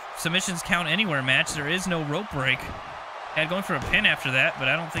falls submissions count anywhere match, there is no rope break. Khad going for a pin after that, but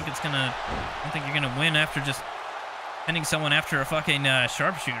I don't think it's gonna. I don't think you're gonna win after just pinning someone after a fucking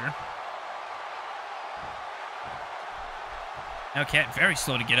sharpshooter. Now Khad very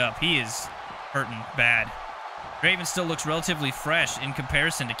slow to get up. He is hurting bad. Draven still looks relatively fresh in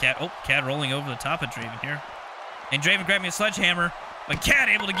comparison to Khad. Oh, Khad rolling over the top of Draven here. And Draven grabbing a sledgehammer, but Khad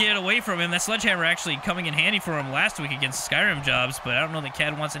able to get it away from him. That sledgehammer actually coming in handy for him last week against Skyrim Jobs, but I don't know that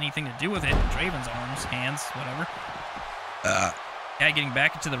Khad wants anything to do with it. Draven's arms, hands, whatever. Khad getting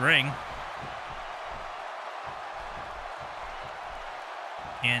back into the ring.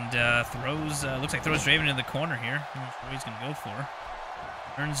 And throws, looks like throws Draven into the corner here. I'm not sure what he's going to go for.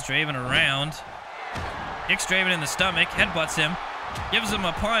 Turns Draven around. Kicks Draven in the stomach. Headbutts him. Gives him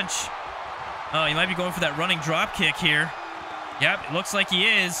a punch. Oh, he might be going for that running drop kick here. Yep, it looks like he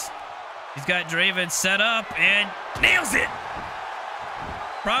is. He's got Draven set up and nails it.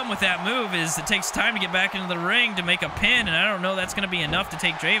 Problem with that move is it takes time to get back into the ring to make a pin, and I don't know that's going to be enough to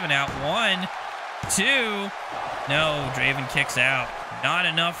take Draven out. 1, 2. No, Draven kicks out. Not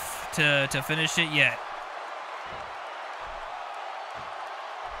enough to finish it yet.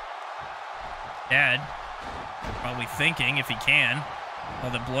 Khad probably thinking, if he can,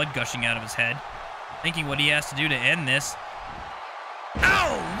 all the blood gushing out of his head, thinking what he has to do to end this.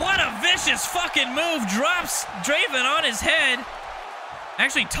 Oh, what a vicious fucking move. Drops Draven on his head.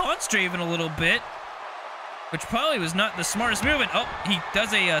 Actually taunts Draven a little bit, which probably was not the smartest move. And oh, he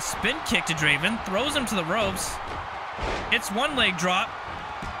does a spin kick to Draven, throws him to the ropes. Hits 1 leg drop,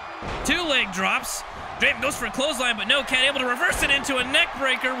 2 leg drops. Draven goes for a clothesline, but no, Khad able to reverse it into a neck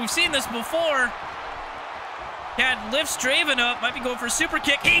breaker. We've seen this before. Khad lifts Draven up, might be going for a super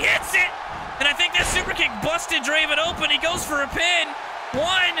kick. He hits it! And I think that super kick busted Draven open. He goes for a pin.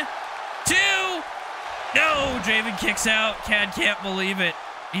 1, 2. No, Draven kicks out. Khad can't believe it.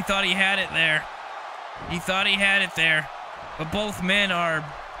 He thought he had it there. He thought he had it there. But both men are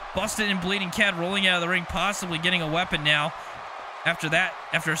busted and bleeding. Khad rolling out of the ring, possibly getting a weapon now. After that,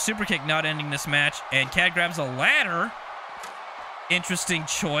 after a super kick not ending this match. And Khad grabs a ladder. Interesting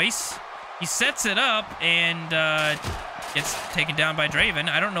choice. He sets it up and gets taken down by Draven.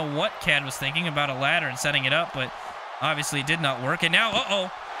 I don't know what Khad was thinking about a ladder and setting it up, but obviously it did not work. And now,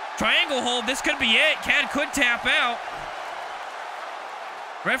 uh-oh. Triangle hold, this could be it. Khad could tap out.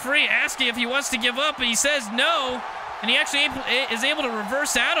 Referee asking if he wants to give up, and he says no. And he actually is able to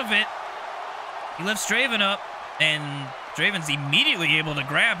reverse out of it. He lifts Draven up, and Draven's immediately able to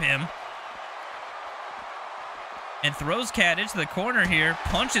grab him. And throws Khad into the corner here.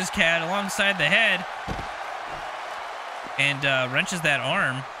 Punches Khad alongside the head. And wrenches that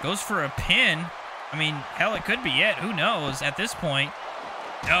arm. Goes for a pin. I mean, hell, it could be it. Who knows at this point.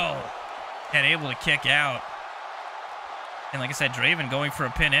 No. Khad able to kick out. And like I said, Draven going for a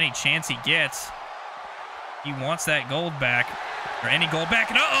pin any chance he gets. He wants that gold back. Or any gold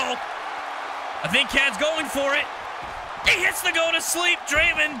back. And uh-oh! I think Khad's going for it. He hits the go to sleep.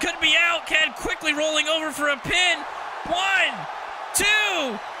 Draven could be out. Khad quickly rolling over for a pin. 1, 2.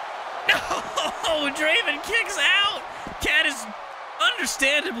 No! Draven kicks out. Khad is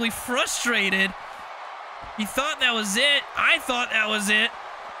understandably frustrated. He thought that was it. I thought that was it.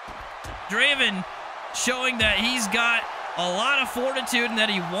 Draven showing that he's got a lot of fortitude and that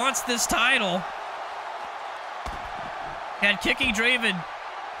he wants this title. Khad kicking Draven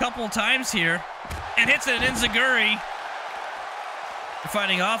a couple times here and hits an enziguri. We're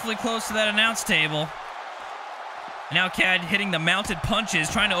fighting awfully close to that announce table. And now Khad hitting the mounted punches,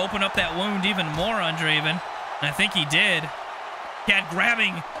 trying to open up that wound even more on Draven. And I think he did. Khad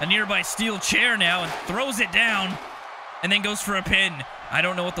grabbing a nearby steel chair now and throws it down and then goes for a pin. I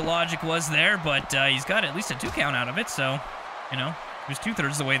don't know what the logic was there, but he's got at least a 2 count out of it. So, you know, he was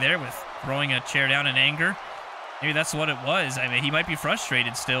 2/3 the way there with throwing a chair down in anger. Maybe that's what it was. I mean, he might be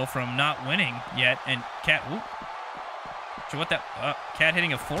frustrated still from not winning yet. And Khad, whoop. Sure what that, Khad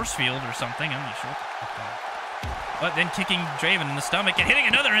hitting a force field or something. I'm not sure. But then kicking Draven in the stomach and hitting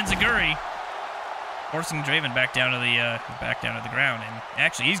another enziguri, forcing Draven back down to the ground. And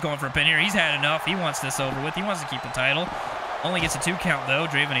actually, he's going for a pin here. He's had enough. He wants this over with. He wants to keep the title. Only gets a 2 count though.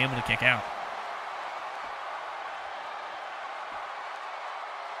 Draven able to kick out.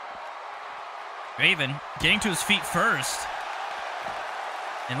 Draven getting to his feet first.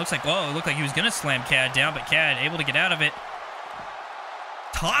 And looks like, oh, it looked like he was going to slam Khad down, but Khad able to get out of it.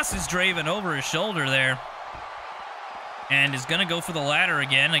 Tosses Draven over his shoulder there. And is going to go for the ladder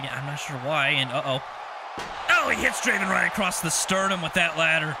again. I'm not sure why. And uh-oh. Oh, he hits Draven right across the sternum with that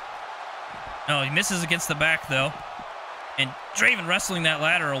ladder. Oh, he misses against the back, though. And Draven wrestling that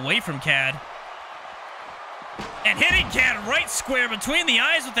ladder away from Khad. And hitting Khad right square between the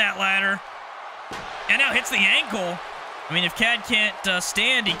eyes with that ladder. And now hits the ankle. I mean, if Khad can't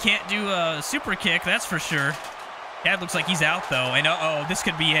stand, he can't do a super kick, that's for sure. Khad looks like he's out, though. And uh-oh, this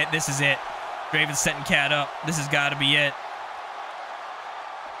could be it. This is it. Draven's setting Khad up. This has got to be it.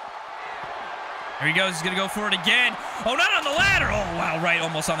 There he goes. He's going to go for it again. Oh, not on the ladder. Oh, wow, right.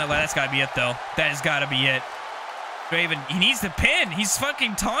 Almost on that ladder. That's got to be it, though. That has got to be it. Draven, he needs the pin. He's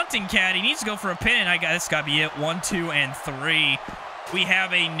fucking taunting Khad. He needs to go for a pin. This got to be it. 1, 2, and 3. We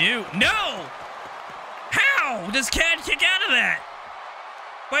have a new... No! How does Khad kick out of that?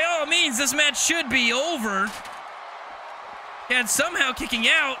 By all means, this match should be over. Khad somehow kicking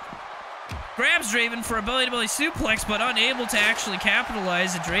out. Grabs Draven for a belly-to-belly suplex, but unable to actually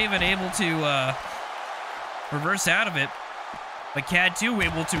capitalize. And Draven able to reverse out of it. But Khad, too,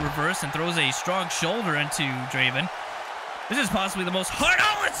 able to reverse and throws a strong shoulder into Draven. This is possibly the most hard...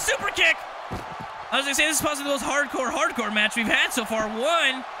 Oh, it's super kick! I was going to say, this is possibly the most hardcore match we've had so far.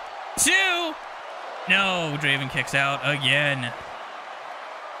 1, 2... No, Draven kicks out again.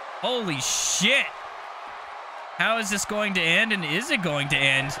 Holy shit. How is this going to end, and is it going to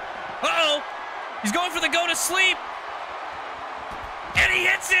end? Uh-oh! He's going for the go to sleep! And he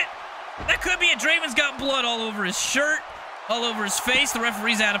hits it! That could be it. Draven's got blood all over his shirt, all over his face. The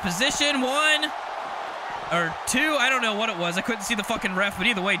referee's out of position. 1 or 2. I don't know what it was. I couldn't see the fucking ref, but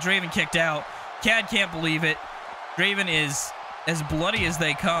either way, Draven kicked out. Khad can't believe it. Draven is as bloody as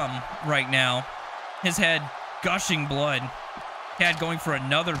they come right now. His head gushing blood. Khad going for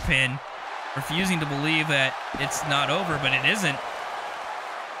another pin, refusing to believe that it's not over, but it isn't.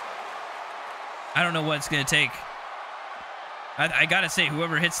 I don't know what it's going to take. I got to say,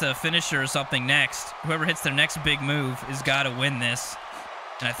 whoever hits the finisher or something next, whoever hits their next big move has got to win this.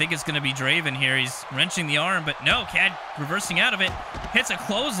 And I think it's going to be Draven here. He's wrenching the arm, but no, Khad reversing out of it. Hits a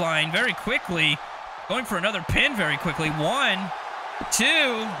clothesline very quickly. Going for another pin very quickly. 1, 2.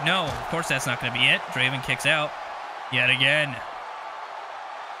 No, of course that's not going to be it. Draven kicks out yet again.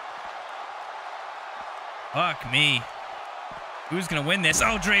 Fuck me. Who's going to win this?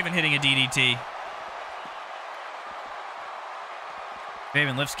 Oh, Draven hitting a DDT.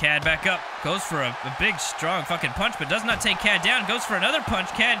 Draven lifts Khad back up. Goes for a big, strong fucking punch, but does not take Khad down. Goes for another punch.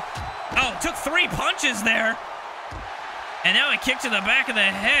 Khad, oh, took 3 punches there. And now a kick to the back of the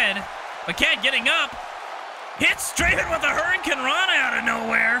head. But Khad getting up. Hits Draven with a Hurricane Rana out of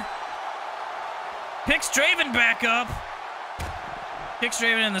nowhere. Picks Draven back up. Kicks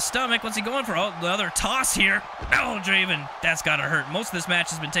Draven in the stomach. What's he going for? Oh, another toss here. Oh, Draven. That's got to hurt. Most of this match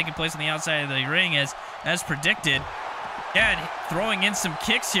has been taking place on the outside of the ring as predicted. Khad throwing in some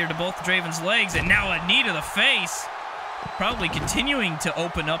kicks here to both Draven's legs, and now a knee to the face. Probably continuing to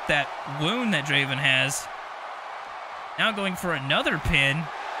open up that wound that Draven has. Now going for another pin.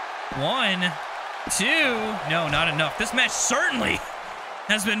 1, 2. No, not enough. This match certainly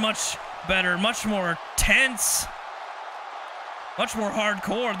has been much better, much more tense, much more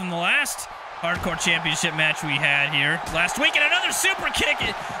hardcore than the last hardcore championship match we had here last week. And another super kick.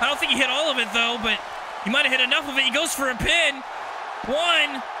 I don't think he hit all of it, though, but he might have hit enough of it. He goes for a pin. 1,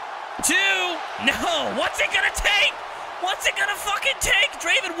 2. No. What's it going to take? What's it going to fucking take?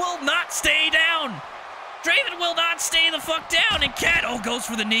 Draven will not stay down. Draven will not stay the fuck down. And Khad, oh, goes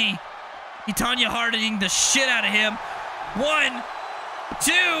for the knee. He Tanya Harding the shit out of him. 1,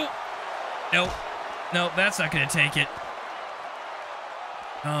 2. Nope. Nope, that's not going to take it.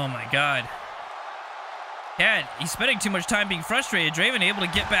 Oh, my God. Khad, he's spending too much time being frustrated. Draven able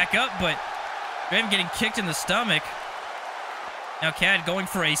to get back up, but Draven getting kicked in the stomach. Now Khad going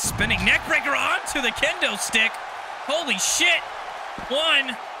for a spinning neckbreaker onto the kendo stick. Holy shit.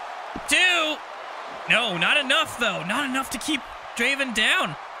 1, 2. No, not enough, though. Not enough to keep Draven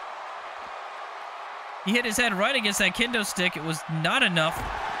down. He hit his head right against that kendo stick. It was not enough.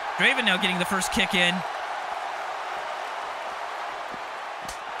 Draven now getting the first kick in.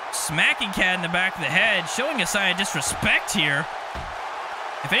 Smacking Khad in the back of the head, showing a sign of disrespect here.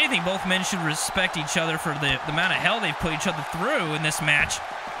 If anything, both men should respect each other for the amount of hell they've put each other through in this match.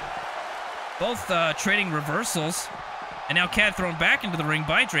 Both trading reversals. And now Khad thrown back into the ring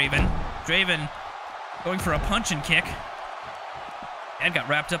by Draven. Draven going for a punch and kick. Khad got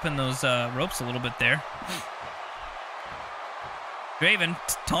wrapped up in those ropes a little bit there. Draven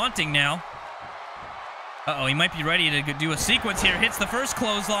taunting now. Uh-oh, he might be ready to do a sequence here. Hits the first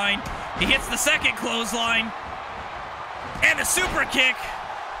clothesline. He hits the second clothesline. And a super kick.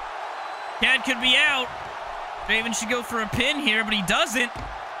 Khad could be out. Draven should go for a pin here, but he doesn't.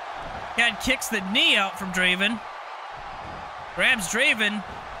 Khad kicks the knee out from Draven. Grabs Draven.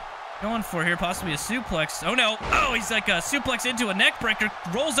 Going for here, possibly a suplex. Oh, no. Oh, he's like a suplex into a neck breaker.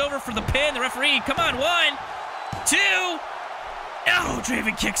 Rolls over for the pin. The referee, come on. 1, 2. Oh,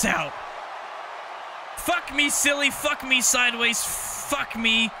 Draven kicks out. Fuck me, silly. Fuck me, sideways. Fuck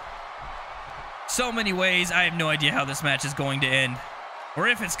me. So many ways. I have no idea how this match is going to end. Or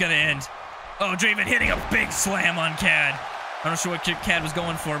if it's going to end. Oh, Draven hitting a big slam on Khad. I'm not sure what Khad was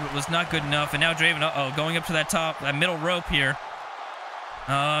going for, but it was not good enough. And now Draven, uh-oh, going up to that middle rope here.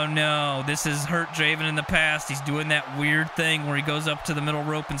 Oh, no. This has hurt Draven in the past. He's doing that weird thing where he goes up to the middle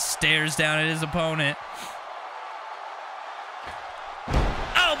rope and stares down at his opponent.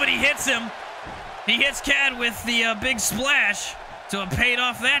 Oh, but he hits him. He hits Khad with the big splash. So it paid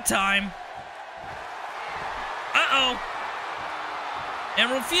off that time. Uh-oh.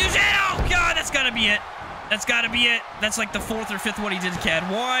 Emerald Fusion. Oh, God, that's got to be it. That's got to be it. That's like the 4th or 5th one he did, Khad.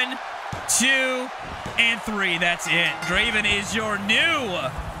 1, 2, and 3. That's it. Draven is your new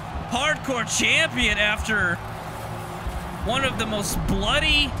hardcore champion after one of the most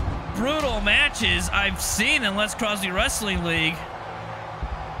bloody, brutal matches I've seen in Let's Crosby Wrestling League.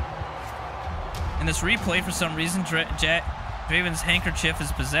 In this replay, for some reason, Draven's handkerchief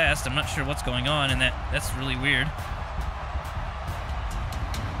is possessed. I'm not sure what's going on, and that's really weird.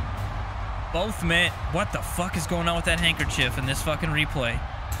 Both men. What the fuck is going on with that handkerchief in this fucking replay?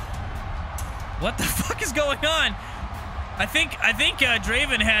 What the fuck is going on? I think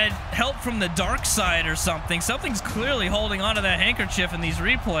Draven had help from the dark side or something. Something's clearly holding onto that handkerchief in these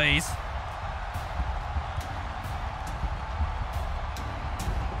replays.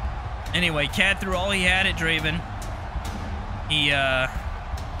 Anyway, Khad threw all he had at Draven. That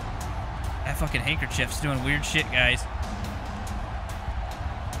fucking handkerchief's doing weird shit, guys.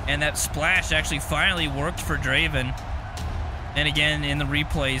 And that splash actually finally worked for Draven. And again, in the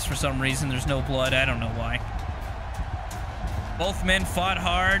replays, for some reason, there's no blood. I don't know why. Both men fought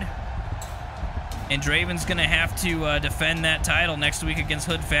hard. And Draven's going to have to defend that title next week against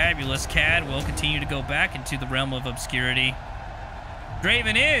Hood Fabulous. Khad will continue to go back into the realm of obscurity.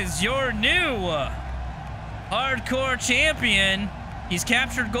 Draven is your new hardcore champion. He's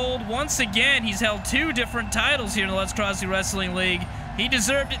captured gold once again. He's held 2 different titles here in the Let's Crosby Wrestling League. He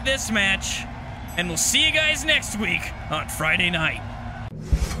deserved it this match. And we'll see you guys next week on Friday night.